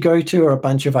group that you go to or a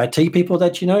bunch of IT people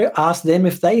that you know, ask them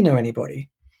if they know anybody.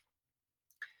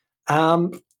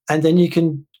 And then you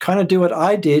can kind of do what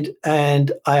I did,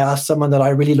 and I asked someone that I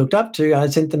really looked up to, and I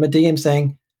sent them a DM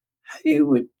saying, hey,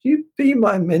 would you be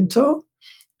my mentor?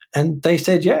 And they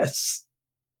said yes.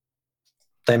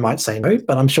 They might say no,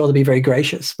 but I'm sure they'll be very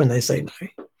gracious when they say no.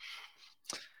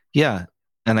 Yeah.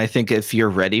 And I think if you're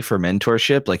ready for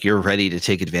mentorship, like you're ready to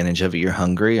take advantage of it, you're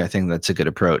hungry, I think that's a good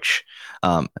approach.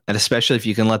 And especially if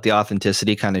you can let the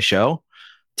authenticity kind of show.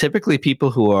 Typically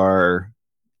people who are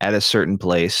at a certain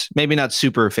place, maybe not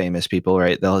super famous people,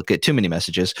 right? They'll get too many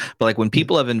messages. But like when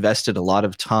people have invested a lot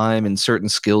of time and certain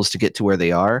skills to get to where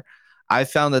they are, I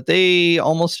found that they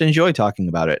almost enjoy talking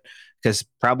about it, because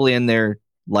probably in their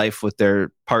life with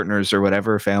their partners or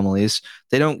whatever, families,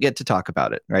 they don't get to talk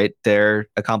about it, right? Their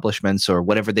accomplishments or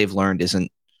whatever they've learned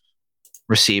isn't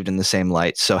received in the same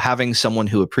light. So having someone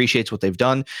who appreciates what they've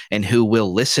done and who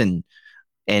will listen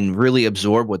and really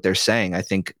absorb what they're saying, I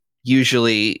think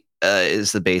usually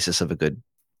is the basis of a good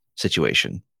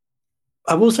situation.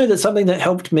 I will say that something that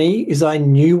helped me is I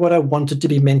knew what I wanted to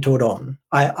be mentored on.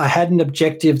 I had an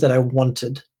objective that I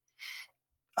wanted.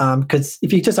 Because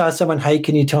if you just ask someone, hey,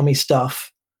 can you tell me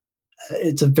stuff?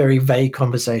 It's a very vague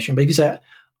conversation. But if you say,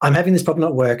 I'm having this problem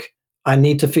at work, I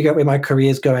need to figure out where my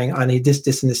career is going. I need this,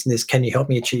 this, and this, and this. Can you help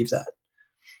me achieve that?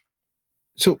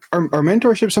 So are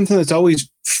mentorship something that's always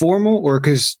formal, or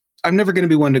because I'm never going to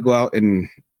be one to go out and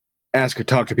ask or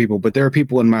talk to people, but there are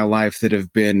people in my life that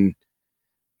have been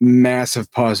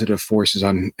massive positive forces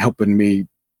on helping me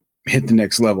hit the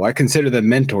next level. I consider them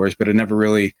mentors, but I never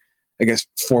really, I guess,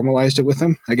 formalized it with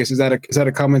them. I guess, is that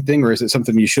a common thing, or is it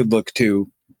something you should look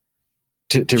to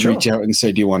Sure. reach out and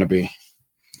say, do you want to be?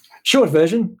 Short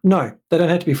version, no, they don't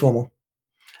have to be formal.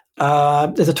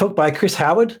 There's a talk by Chris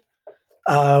Howard,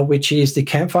 which is the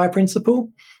campfire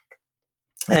principle.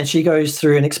 And she goes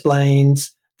through and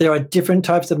explains there are different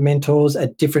types of mentors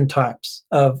at different parts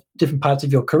of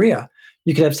your career.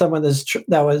 You could have someone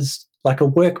that was like a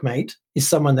workmate is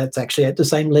someone that's actually at the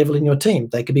same level in your team.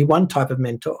 They could be one type of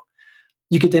mentor.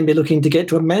 You could then be looking to get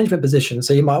to a management position.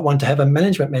 So you might want to have a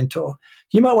management mentor.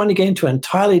 You might want to get into an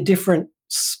entirely different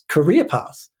career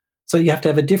path. So you have to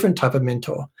have a different type of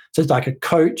mentor. So it's like a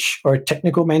coach or a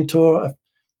technical mentor,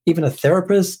 even a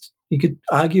therapist, you could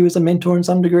argue is a mentor in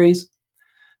some degrees.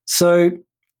 So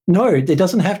no, it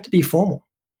doesn't have to be formal.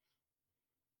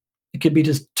 It could be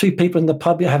just two people in the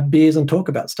pub that have beers and talk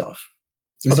about stuff.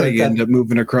 That's how you end up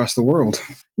moving across the world.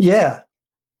 Yeah.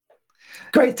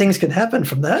 Great things can happen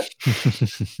from that.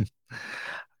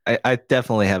 I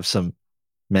definitely have some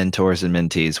mentors and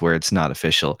mentees where it's not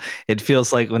official. It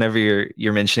feels like whenever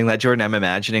you're mentioning that, Jordan, I'm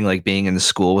imagining like being in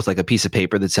school with like a piece of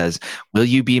paper that says, will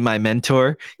you be my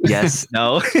mentor? Yes,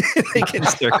 no. They can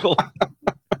circle.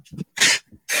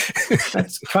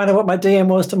 That's kind of what my DM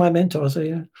was to my mentor. So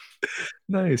yeah.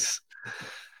 Nice.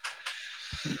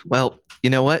 Well, you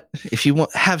know what? If you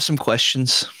have some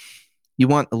questions, you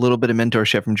want a little bit of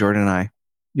mentorship from Jordan and I,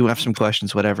 you have some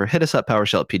questions, whatever, hit us up,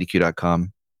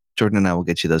 powershell@pdq.com. Jordan and I will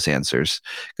get you those answers,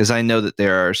 because I know that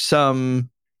there are some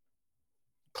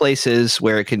places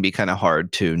where it can be kind of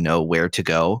hard to know where to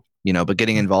go, but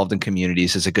getting involved in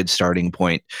communities is a good starting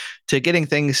point to getting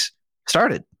things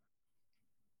started.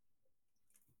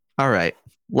 All right.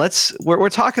 We're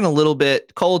talking a little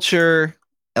bit culture,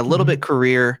 a little bit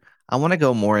career. I want to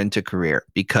go more into career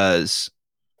because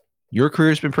your career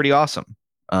has been pretty awesome.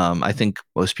 I think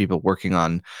most people working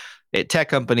on tech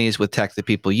companies with tech that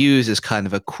people use is kind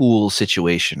of a cool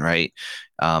situation, right?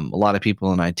 A lot of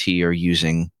people in IT are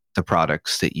using the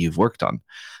products that you've worked on.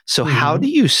 So how do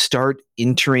you start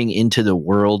entering into the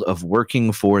world of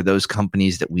working for those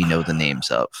companies that we know the names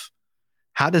of?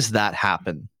 How does that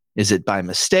happen? Is it by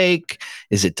mistake?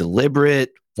 Is it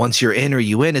deliberate? Once you're in, are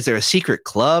you in? Is there a secret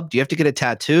club? Do you have to get a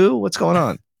tattoo? What's going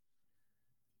on?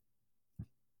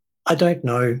 I don't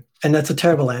know. And that's a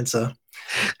terrible answer.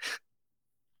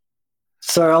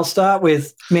 So I'll start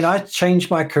with, I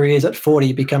changed my careers at 40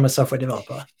 to become a software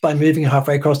developer by moving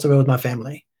halfway across the world with my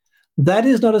family. That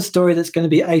is not a story that's going to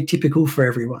be atypical for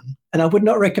everyone. And I would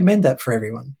not recommend that for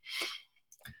everyone.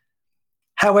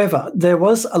 However, there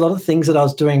was a lot of things that I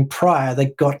was doing prior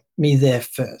that got me there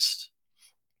first.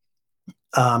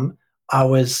 I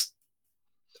was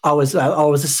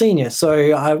a senior,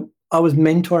 so I was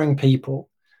mentoring people.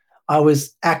 I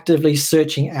was actively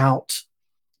searching out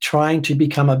trying to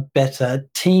become a better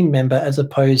team member as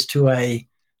opposed to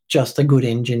just a good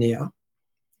engineer.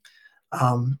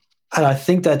 And I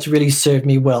think that's really served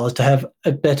me well, is to have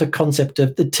a better concept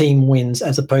of the team wins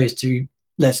as opposed to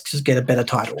let's just get a better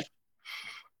title.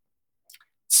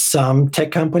 Some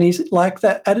tech companies like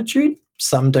that attitude.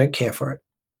 Some don't care for it.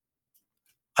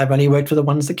 I've only worked for the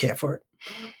ones that care for it.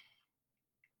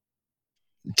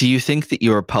 Do you think that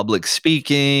your public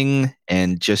speaking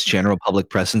and just general public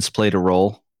presence played a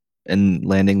role in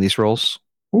landing these roles?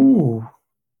 Ooh.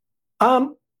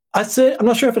 I'm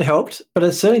not sure if it helped, but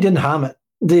it certainly didn't harm it.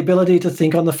 The ability to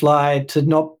think on the fly, to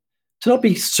not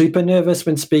be super nervous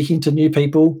when speaking to new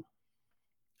people.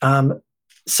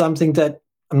 Something that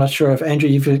I'm not sure if, Andrew,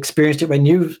 you've experienced it when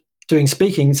you're doing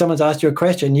speaking, someone's asked you a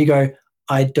question, you go,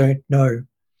 I don't know.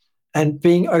 And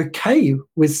being okay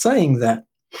with saying that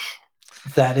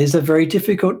is a very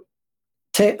difficult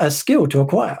skill to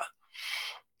acquire.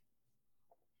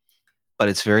 But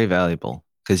it's very valuable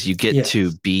because you get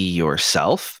to be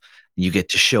yourself. You get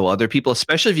to show other people,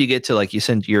 especially if you get to, like you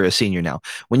said, you're a senior now.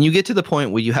 When you get to the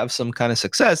point where you have some kind of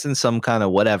success and some kind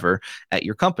of whatever at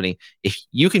your company, if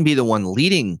you can be the one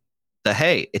leading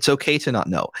hey, it's okay to not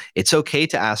know. It's okay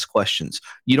to ask questions.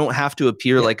 You don't have to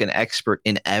appear like an expert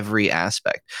in every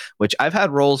aspect, which I've had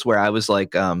roles where I was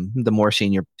like the more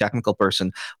senior technical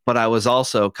person, but I was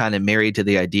also kind of married to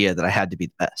the idea that I had to be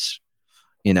the best,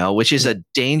 which is a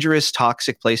dangerous,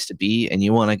 toxic place to be. And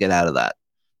you want to get out of that.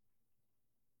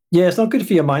 Yeah, it's not good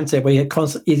for your mindset where you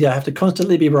either have to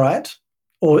constantly be right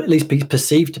or at least be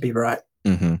perceived to be right.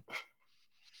 Mm-hmm.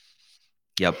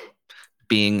 Yep.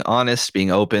 Being honest,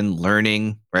 being open,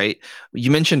 learning, right?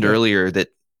 You mentioned earlier that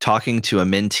talking to a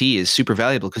mentee is super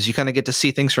valuable because you kind of get to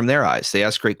see things from their eyes. They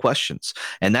ask great questions.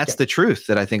 And that's the truth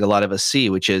that I think a lot of us see,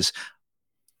 which is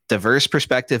diverse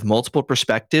perspective, multiple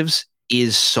perspectives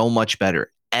is so much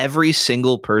better. Every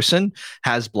single person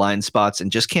has blind spots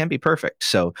and just can't be perfect.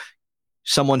 So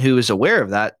someone who is aware of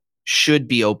that should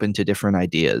be open to different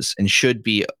ideas and should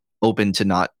be open to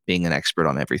not being an expert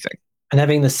on everything. And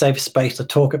having the safe space to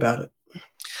talk about it.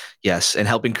 Yes, and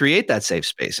helping create that safe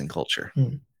space and culture.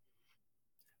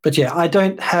 But yeah, I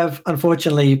don't have,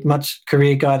 unfortunately, much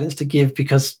career guidance to give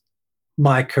because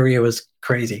my career was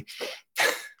crazy.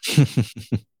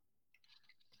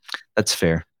 That's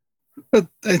fair. But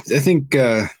I think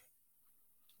there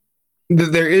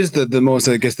is the most,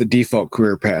 I guess, the default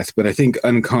career path, but I think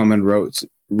uncommon roads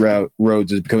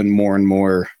is becoming more and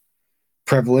more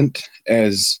prevalent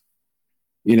as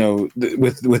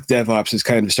with DevOps, it's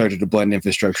kind of started to blend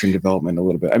infrastructure and development a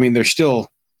little bit. I mean, there's still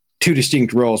two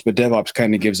distinct roles, but DevOps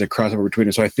kind of gives a crossover between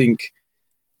them. So I think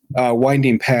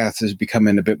winding paths is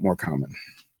becoming a bit more common.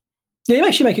 Yeah, you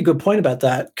actually make a good point about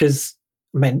that because,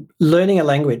 learning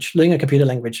a computer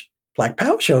language like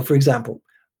PowerShell, for example,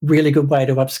 really good way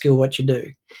to upskill what you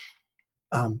do.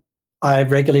 I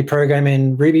regularly program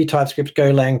in Ruby, TypeScript,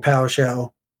 Golang,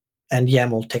 PowerShell, and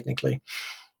YAML technically.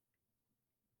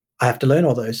 I have to learn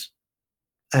all those.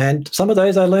 And some of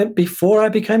those I learned before I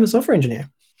became a software engineer.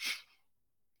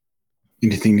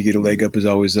 Anything to get a leg up is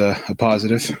always a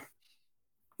positive.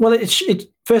 Well,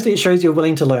 firstly, it shows you're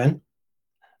willing to learn.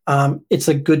 It's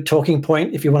a good talking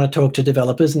point if you want to talk to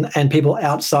developers and people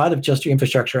outside of just your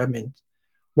infrastructure admin.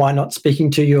 Why not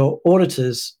speaking to your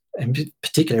auditors, and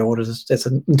particularly auditors, that's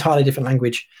an entirely different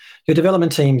language, your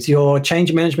development teams, your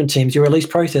change management teams, your release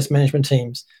process management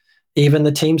teams, even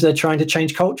the teams that are trying to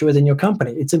change culture within your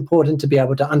company. It's important to be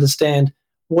able to understand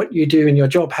what you do in your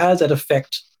job. How does that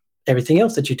affect everything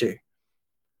else that you do?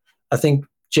 I think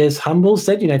Jez Humble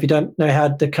said, if you don't know how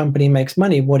the company makes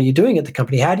money, what are you doing at the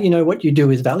company? How do you know what you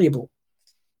do is valuable?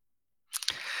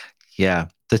 Yeah,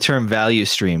 the term value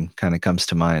stream kind of comes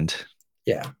to mind.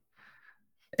 Yeah.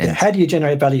 And how do you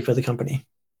generate value for the company?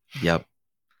 Yep.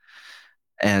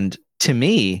 And to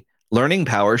me, learning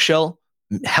PowerShell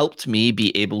helped me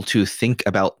be able to think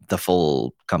about the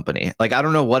full company. Like, I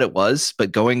don't know what it was,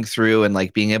 but going through and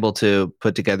like being able to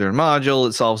put together a module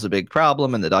that solves a big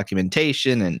problem and the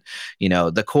documentation and,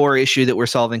 the core issue that we're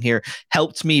solving here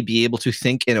helped me be able to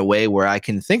think in a way where I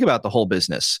can think about the whole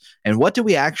business and what do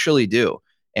we actually do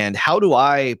and how do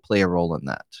I play a role in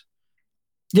that?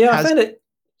 Yeah, I found it.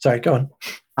 Sorry, go on.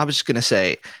 I was just going to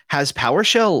say, has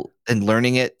PowerShell and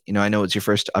learning it, I know it's your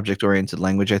first object-oriented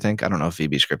language, I think. I don't know if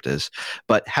VBScript is,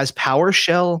 but has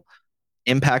PowerShell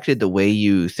impacted the way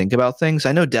you think about things?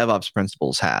 I know DevOps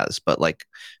Principles has, but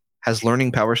has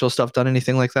learning PowerShell stuff done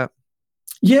anything like that?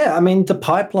 Yeah, the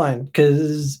pipeline,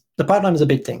 because the pipeline is a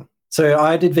big thing. So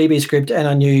I did VBScript and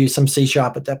I knew some C#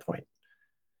 at that point.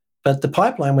 But the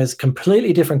pipeline was a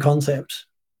completely different concept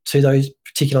to those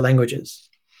particular languages.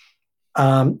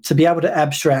 to be able to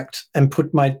abstract and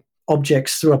put my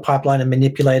objects through a pipeline and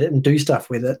manipulate it and do stuff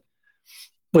with it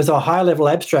was a high level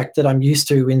abstract that I'm used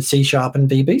to in C# and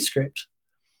VB script.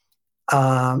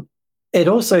 It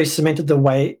also cemented the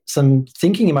way some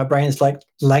thinking in my brain is like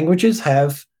languages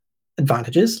have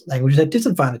advantages, languages have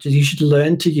disadvantages. You should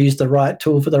learn to use the right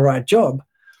tool for the right job.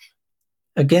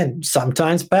 Again,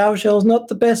 sometimes PowerShell is not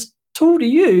the best tool to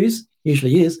use,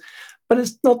 usually is, but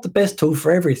it's not the best tool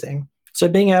for everything. So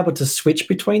being able to switch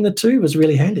between the two was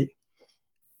really handy.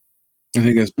 I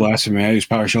think that's blasphemy. I use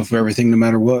PowerShell for everything, no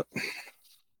matter what.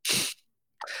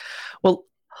 Well,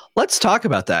 let's talk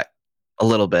about that a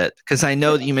little bit, because I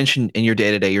know that you mentioned in your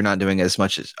day-to-day you're not doing as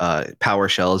much as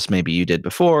PowerShell as maybe you did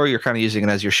before. You're kind of using it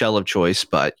as your shell of choice,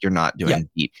 but you're not doing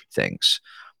deep things.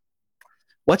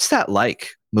 What's that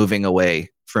like, moving away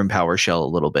from PowerShell a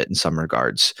little bit in some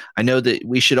regards? I know that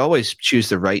we should always choose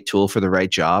the right tool for the right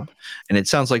job, and it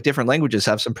sounds like different languages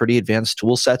have some pretty advanced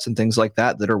tool sets and things like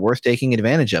that that are worth taking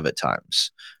advantage of at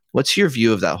times. What's your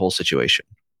view of that whole situation?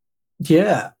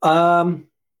 Yeah.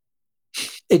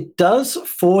 It does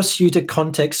force you to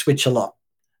context switch a lot.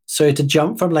 So to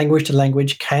jump from language to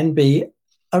language can be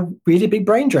a really big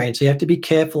brain drain. So you have to be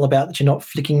careful about that you're not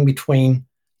flicking between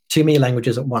too many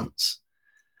languages at once.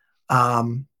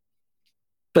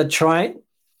 But try.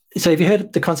 So have you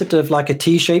heard the concept of like a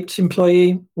T-shaped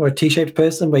employee or a T-shaped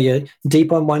person where you're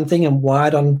deep on one thing and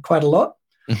wide on quite a lot?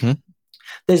 Mm-hmm.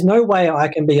 There's no way I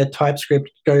can be a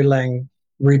TypeScript, Golang,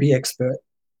 Ruby expert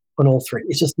on all three.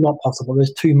 It's just not possible.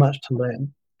 There's too much to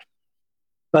learn.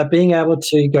 But being able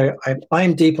to go, I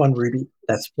am deep on Ruby.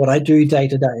 That's what I do day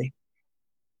to day.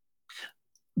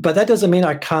 But that doesn't mean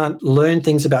I can't learn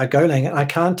things about Golang. I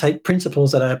can't take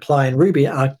principles that I apply in Ruby.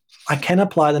 I can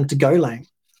apply them to Golang.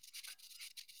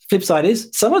 Flip side is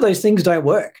some of those things don't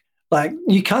work. Like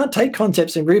you can't take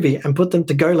concepts in Ruby and put them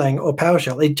to Golang or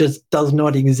PowerShell. It just does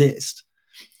not exist.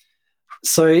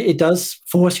 So it does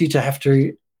force you to have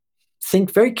to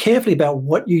think very carefully about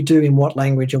what you do in what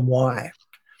language and why.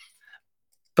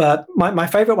 But my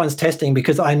favorite one's testing,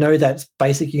 because I know that's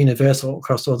basic universal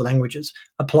across all the languages.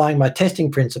 Applying my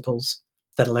testing principles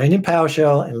that I learned in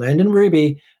PowerShell and learned in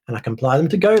Ruby, and I can apply them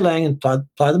to Golang and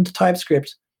apply them to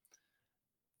TypeScript.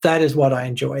 That is what I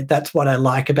enjoy. That's what I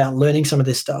like about learning some of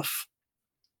this stuff,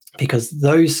 because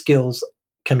those skills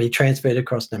can be transferred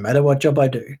across no matter what job I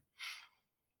do.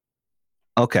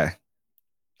 Okay.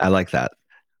 I like that.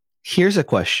 Here's a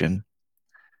question.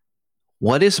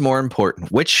 What is more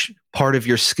important? Which part of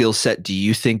your skill set do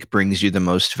you think brings you the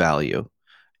most value?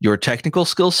 Your technical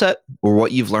skill set, or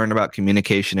what you've learned about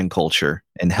communication and culture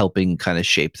and helping kind of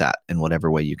shape that in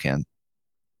whatever way you can?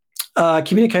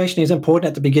 Communication is important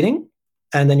at the beginning,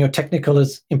 and then your technical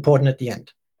is important at the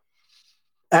end.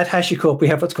 At HashiCorp, we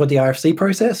have what's called the RFC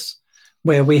process,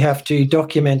 where we have to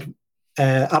document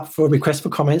up for request for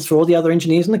comments for all the other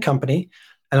engineers in the company,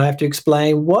 and I have to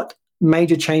explain what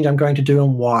major change I'm going to do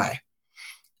and why.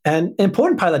 And an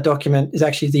important part of that document is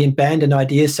actually the abandoned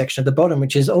ideas section at the bottom,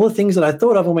 which is all the things that I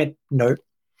thought of and went, nope.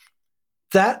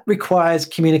 That requires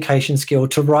communication skill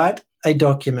to write a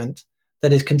document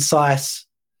that is concise,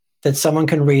 that someone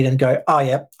can read and go, oh,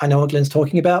 yep, I know what Glenn's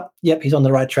talking about. Yep, he's on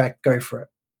the right track. Go for it.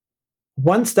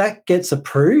 Once that gets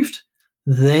approved,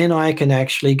 then I can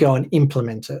actually go and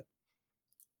implement it.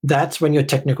 That's when your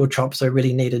technical chops are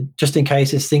really needed, just in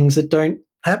case there's things that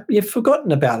you've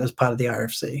forgotten about as part of the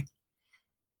RFC.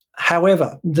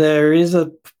 However, there is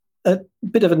a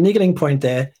bit of a niggling point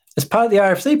there. As part of the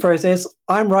RFC process,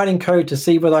 I'm writing code to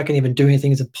see whether I can even do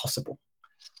anything as possible.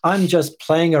 I'm just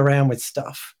playing around with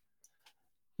stuff.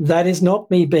 That is not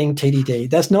me being TDD.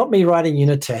 That's not me writing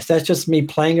unit tests. That's just me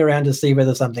playing around to see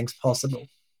whether something's possible.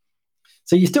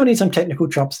 So you still need some technical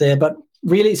chops there, but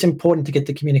really it's important to get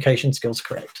the communication skills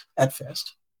correct at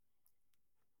first.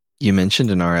 You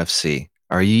mentioned an RFC.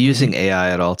 Are you using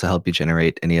AI at all to help you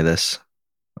generate any of this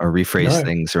or rephrase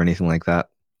things or anything like that?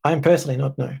 I'm personally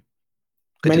not, no.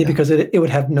 Mainly because it would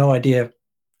have no idea.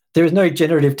 There is no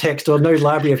generative text or no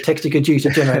library of text you could use to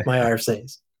generate my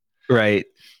RFCs. Right.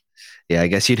 Yeah, I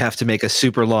guess you'd have to make a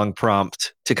super long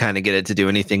prompt to kind of get it to do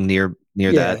anything near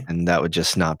that, and that would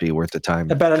just not be worth the time.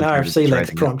 About an RFC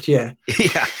length prompt, yeah.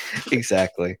 Yeah,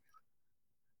 exactly.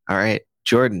 All right,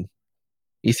 Jordan,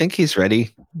 you think he's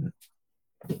ready?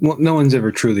 Well, no one's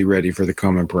ever truly ready for the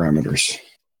common parameters.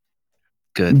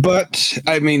 Good. But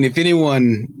I mean, if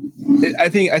anyone, I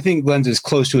think Glenn's as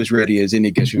close to as ready as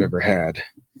any guest we've ever had.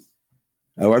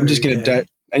 I'm just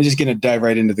gonna dive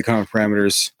right into the common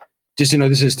parameters. Just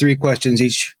this is 3 questions,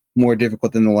 each more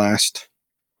difficult than the last.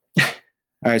 All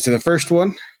right. So the first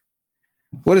one: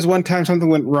 what is one time something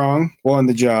went wrong while on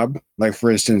the job? Like, for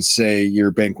instance, say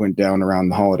your bank went down around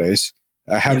the holidays.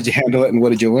 How did you handle it, and what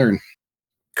did you learn?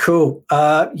 Cool.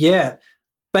 Yeah.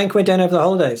 Bank went down over the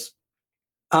holidays.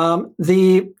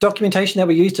 The documentation that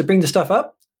we used to bring the stuff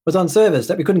up was on servers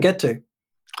that we couldn't get to.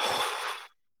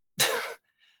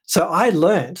 So I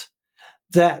learned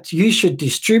that you should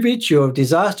distribute your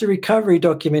disaster recovery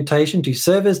documentation to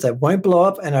servers that won't blow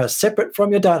up and are separate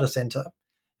from your data center.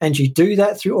 And you do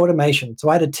that through automation. So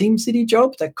I had a TeamCity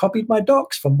job that copied my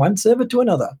docs from one server to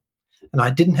another. And I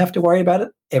didn't have to worry about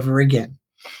it ever again.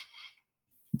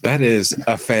 That is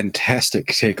a fantastic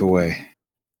takeaway.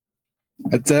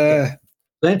 It's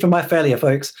Learn from my failure,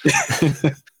 folks.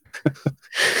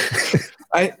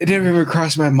 It never even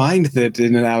crossed my mind that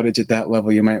in an outage at that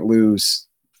level you might lose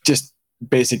just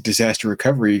basic disaster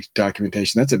recovery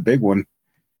documentation. That's a big one.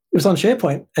 It was on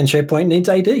SharePoint, and SharePoint needs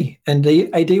AD, and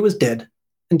the AD was dead,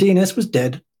 and DNS was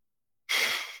dead.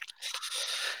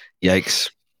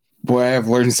 Yikes. Boy, I have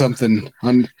learned something.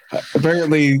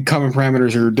 Apparently, common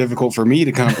parameters are difficult for me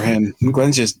to comprehend.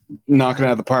 Glenn's just knocking it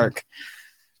out of the park.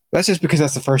 That's just because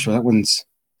that's the first one. That one's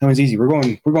easy. We're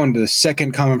going to the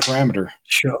second common parameter.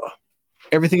 Sure.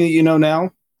 Everything that you know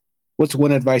now, what's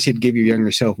one advice you'd give your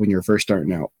younger self when you're first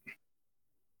starting out?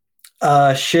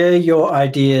 Share your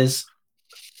ideas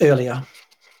earlier.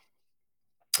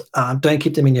 Don't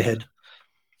keep them in your head.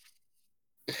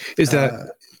 Is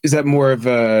that more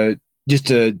of just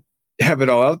to have it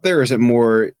all out there, or is it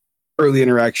more early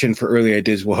interaction for early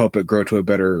ideas will help it grow to a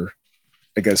better,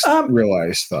 I guess,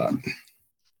 realized thought?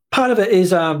 Part of it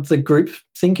is the group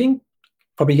thinking,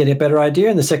 probably getting a better idea,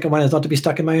 and the second one is not to be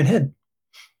stuck in my own head.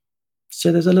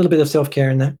 So there's a little bit of self-care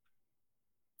in there.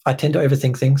 I tend to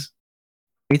overthink things.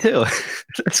 Me too.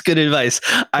 That's good advice.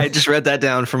 I just read that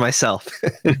down for myself.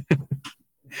 All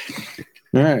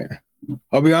right.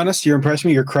 I'll be honest, you're impressing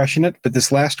me. You're crushing it. But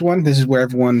this last one, this is where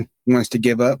everyone wants to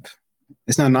give up.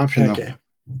 It's not an option, though.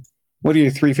 What are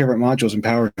your 3 favorite modules in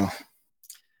PowerShell?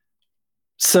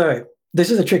 So this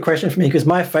is a trick question for me because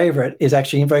my favorite is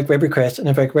actually invoke web request and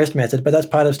invoke REST method, but that's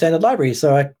part of standard library,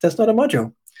 so that's not a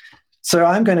module. So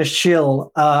I'm going to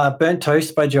shill Burnt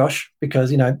Toast by Josh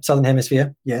because, Southern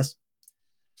Hemisphere, yes.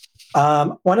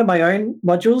 One of my own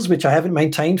modules, which I haven't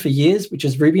maintained for years, which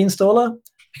is Ruby Installer,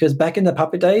 because back in the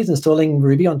Puppet days, installing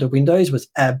Ruby onto Windows was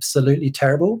absolutely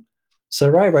terrible. So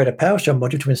I wrote a PowerShell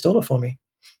module to install it for me.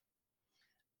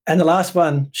 And the last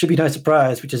one should be no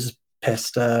surprise, which is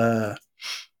Pester.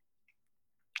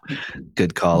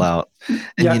 Good call out. And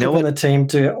Jakob you know what? and the team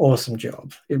do an awesome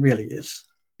job. It really is.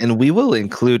 And we will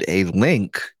include a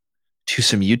link to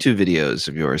some YouTube videos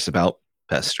of yours about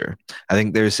Pester. I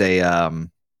think there's a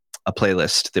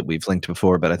playlist that we've linked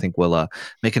before, but I think we'll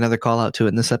make another call out to it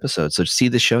in this episode. So see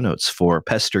the show notes for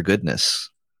Pester goodness.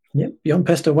 Yep, Beyond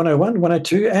Pester 101,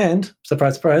 102, and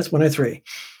surprise, surprise, 103.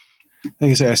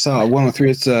 Like I say, I saw 103.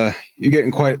 It's you're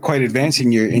getting quite advanced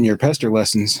in your Pester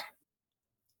lessons.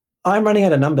 I'm running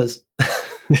out of numbers.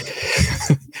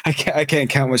 I can't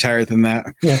count much higher than that.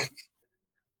 Yeah.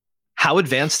 How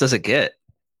advanced does it get?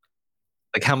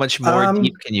 Like, how much more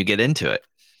deep can you get into it?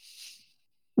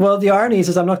 Well, the irony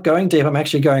is I'm not going deep. I'm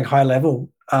actually going high level.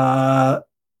 I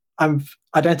don't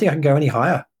think I can go any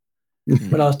higher.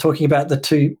 When I was talking about the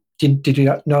 2, did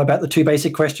you know about the 2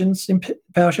 basic questions in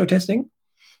PowerShell testing?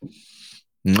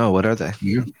 No, what are they?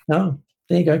 Yeah. Oh,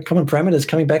 there you go. Common parameters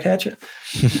coming back at you.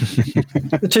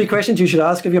 The 2 questions you should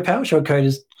ask of your PowerShell code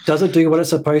is, does it do what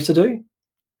it's supposed to do?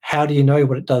 How do you know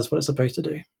what it does, what it's supposed to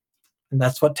do? And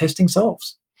that's what testing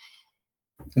solves.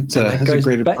 That's a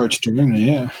great approach to learning,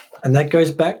 yeah. And that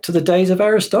goes back to the days of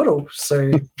Aristotle.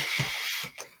 So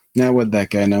now what'd that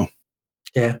guy know?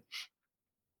 Yeah.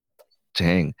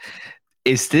 Dang.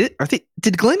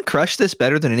 Did Glenn crush this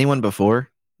better than anyone before?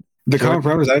 The common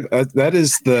parameters, that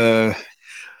is the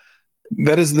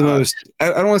most, I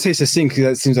don't want to say succinct because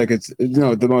that seems like it's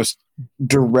the most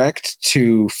direct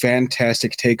to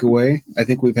fantastic takeaway I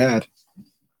think we've had.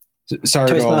 Sorry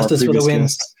to all our Toastmasters for the win.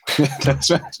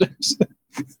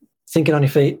 Thinking on your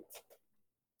feet.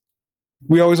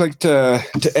 We always like to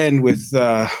end with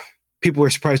people are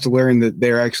surprised to learn that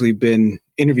they're actually been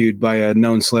interviewed by a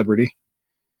known celebrity.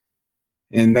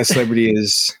 And that celebrity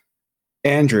is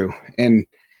Andrew. And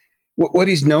what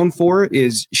he's known for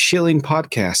is shilling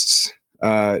podcasts.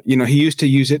 He used to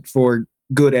use it for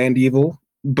good and evil,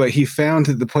 but he found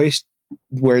that the place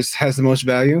where it has the most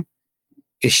value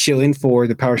is shilling for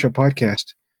the PowerShell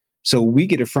podcast. So we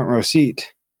get a front row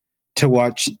seat to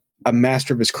watch a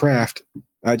master of his craft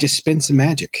just spin some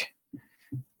magic.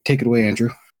 Take it away,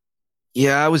 Andrew.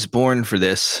 Yeah, I was born for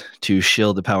this, to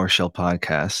shill the PowerShell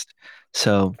podcast.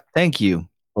 So thank you,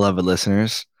 beloved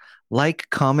listeners. Like,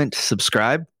 comment,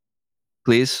 subscribe,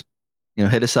 please.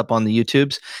 hit us up on the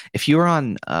YouTubes. If you're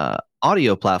on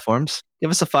audio platforms, give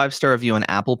us a 5-star review on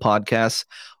Apple Podcasts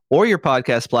or your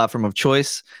podcast platform of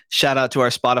choice. Shout out to our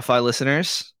Spotify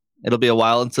listeners. It'll be a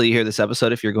while until you hear this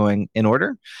episode if you're going in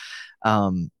order.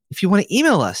 If you want to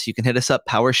email us, you can hit us up,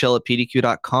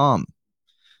 powershell@pdq.com.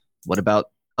 What about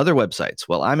other websites?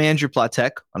 Well, I'm Andrew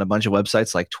Platek on a bunch of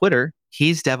websites like Twitter.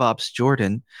 He's DevOps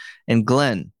Jordan. And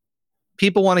Glenn,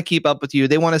 people want to keep up with you.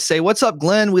 They want to say, what's up,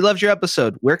 Glenn? We loved your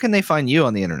episode. Where can they find you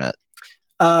on the internet?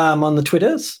 On the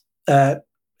Twitters, at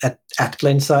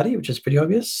Glenn Sarti, which is pretty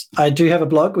obvious. I do have a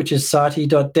blog, which is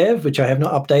sarti.dev, which I have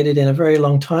not updated in a very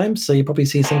long time. So you probably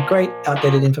see some great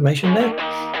outdated information there.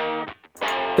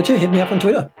 But yeah, hit me up on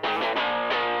Twitter.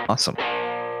 Awesome.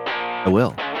 I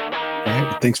will. All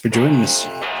right. Thanks for joining us.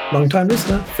 Long-time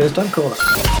listener, first-time caller.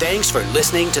 Thanks for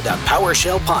listening to the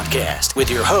PowerShell Podcast with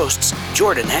your hosts,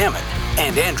 Jordan Hammond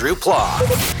and Andrew Plaw.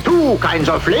 2 kinds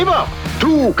of flavor,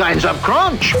 2 kinds of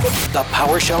crunch. The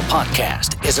PowerShell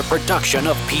Podcast is a production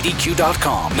of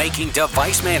PDQ.com, making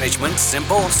device management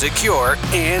simple, secure,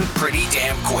 and pretty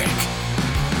damn quick.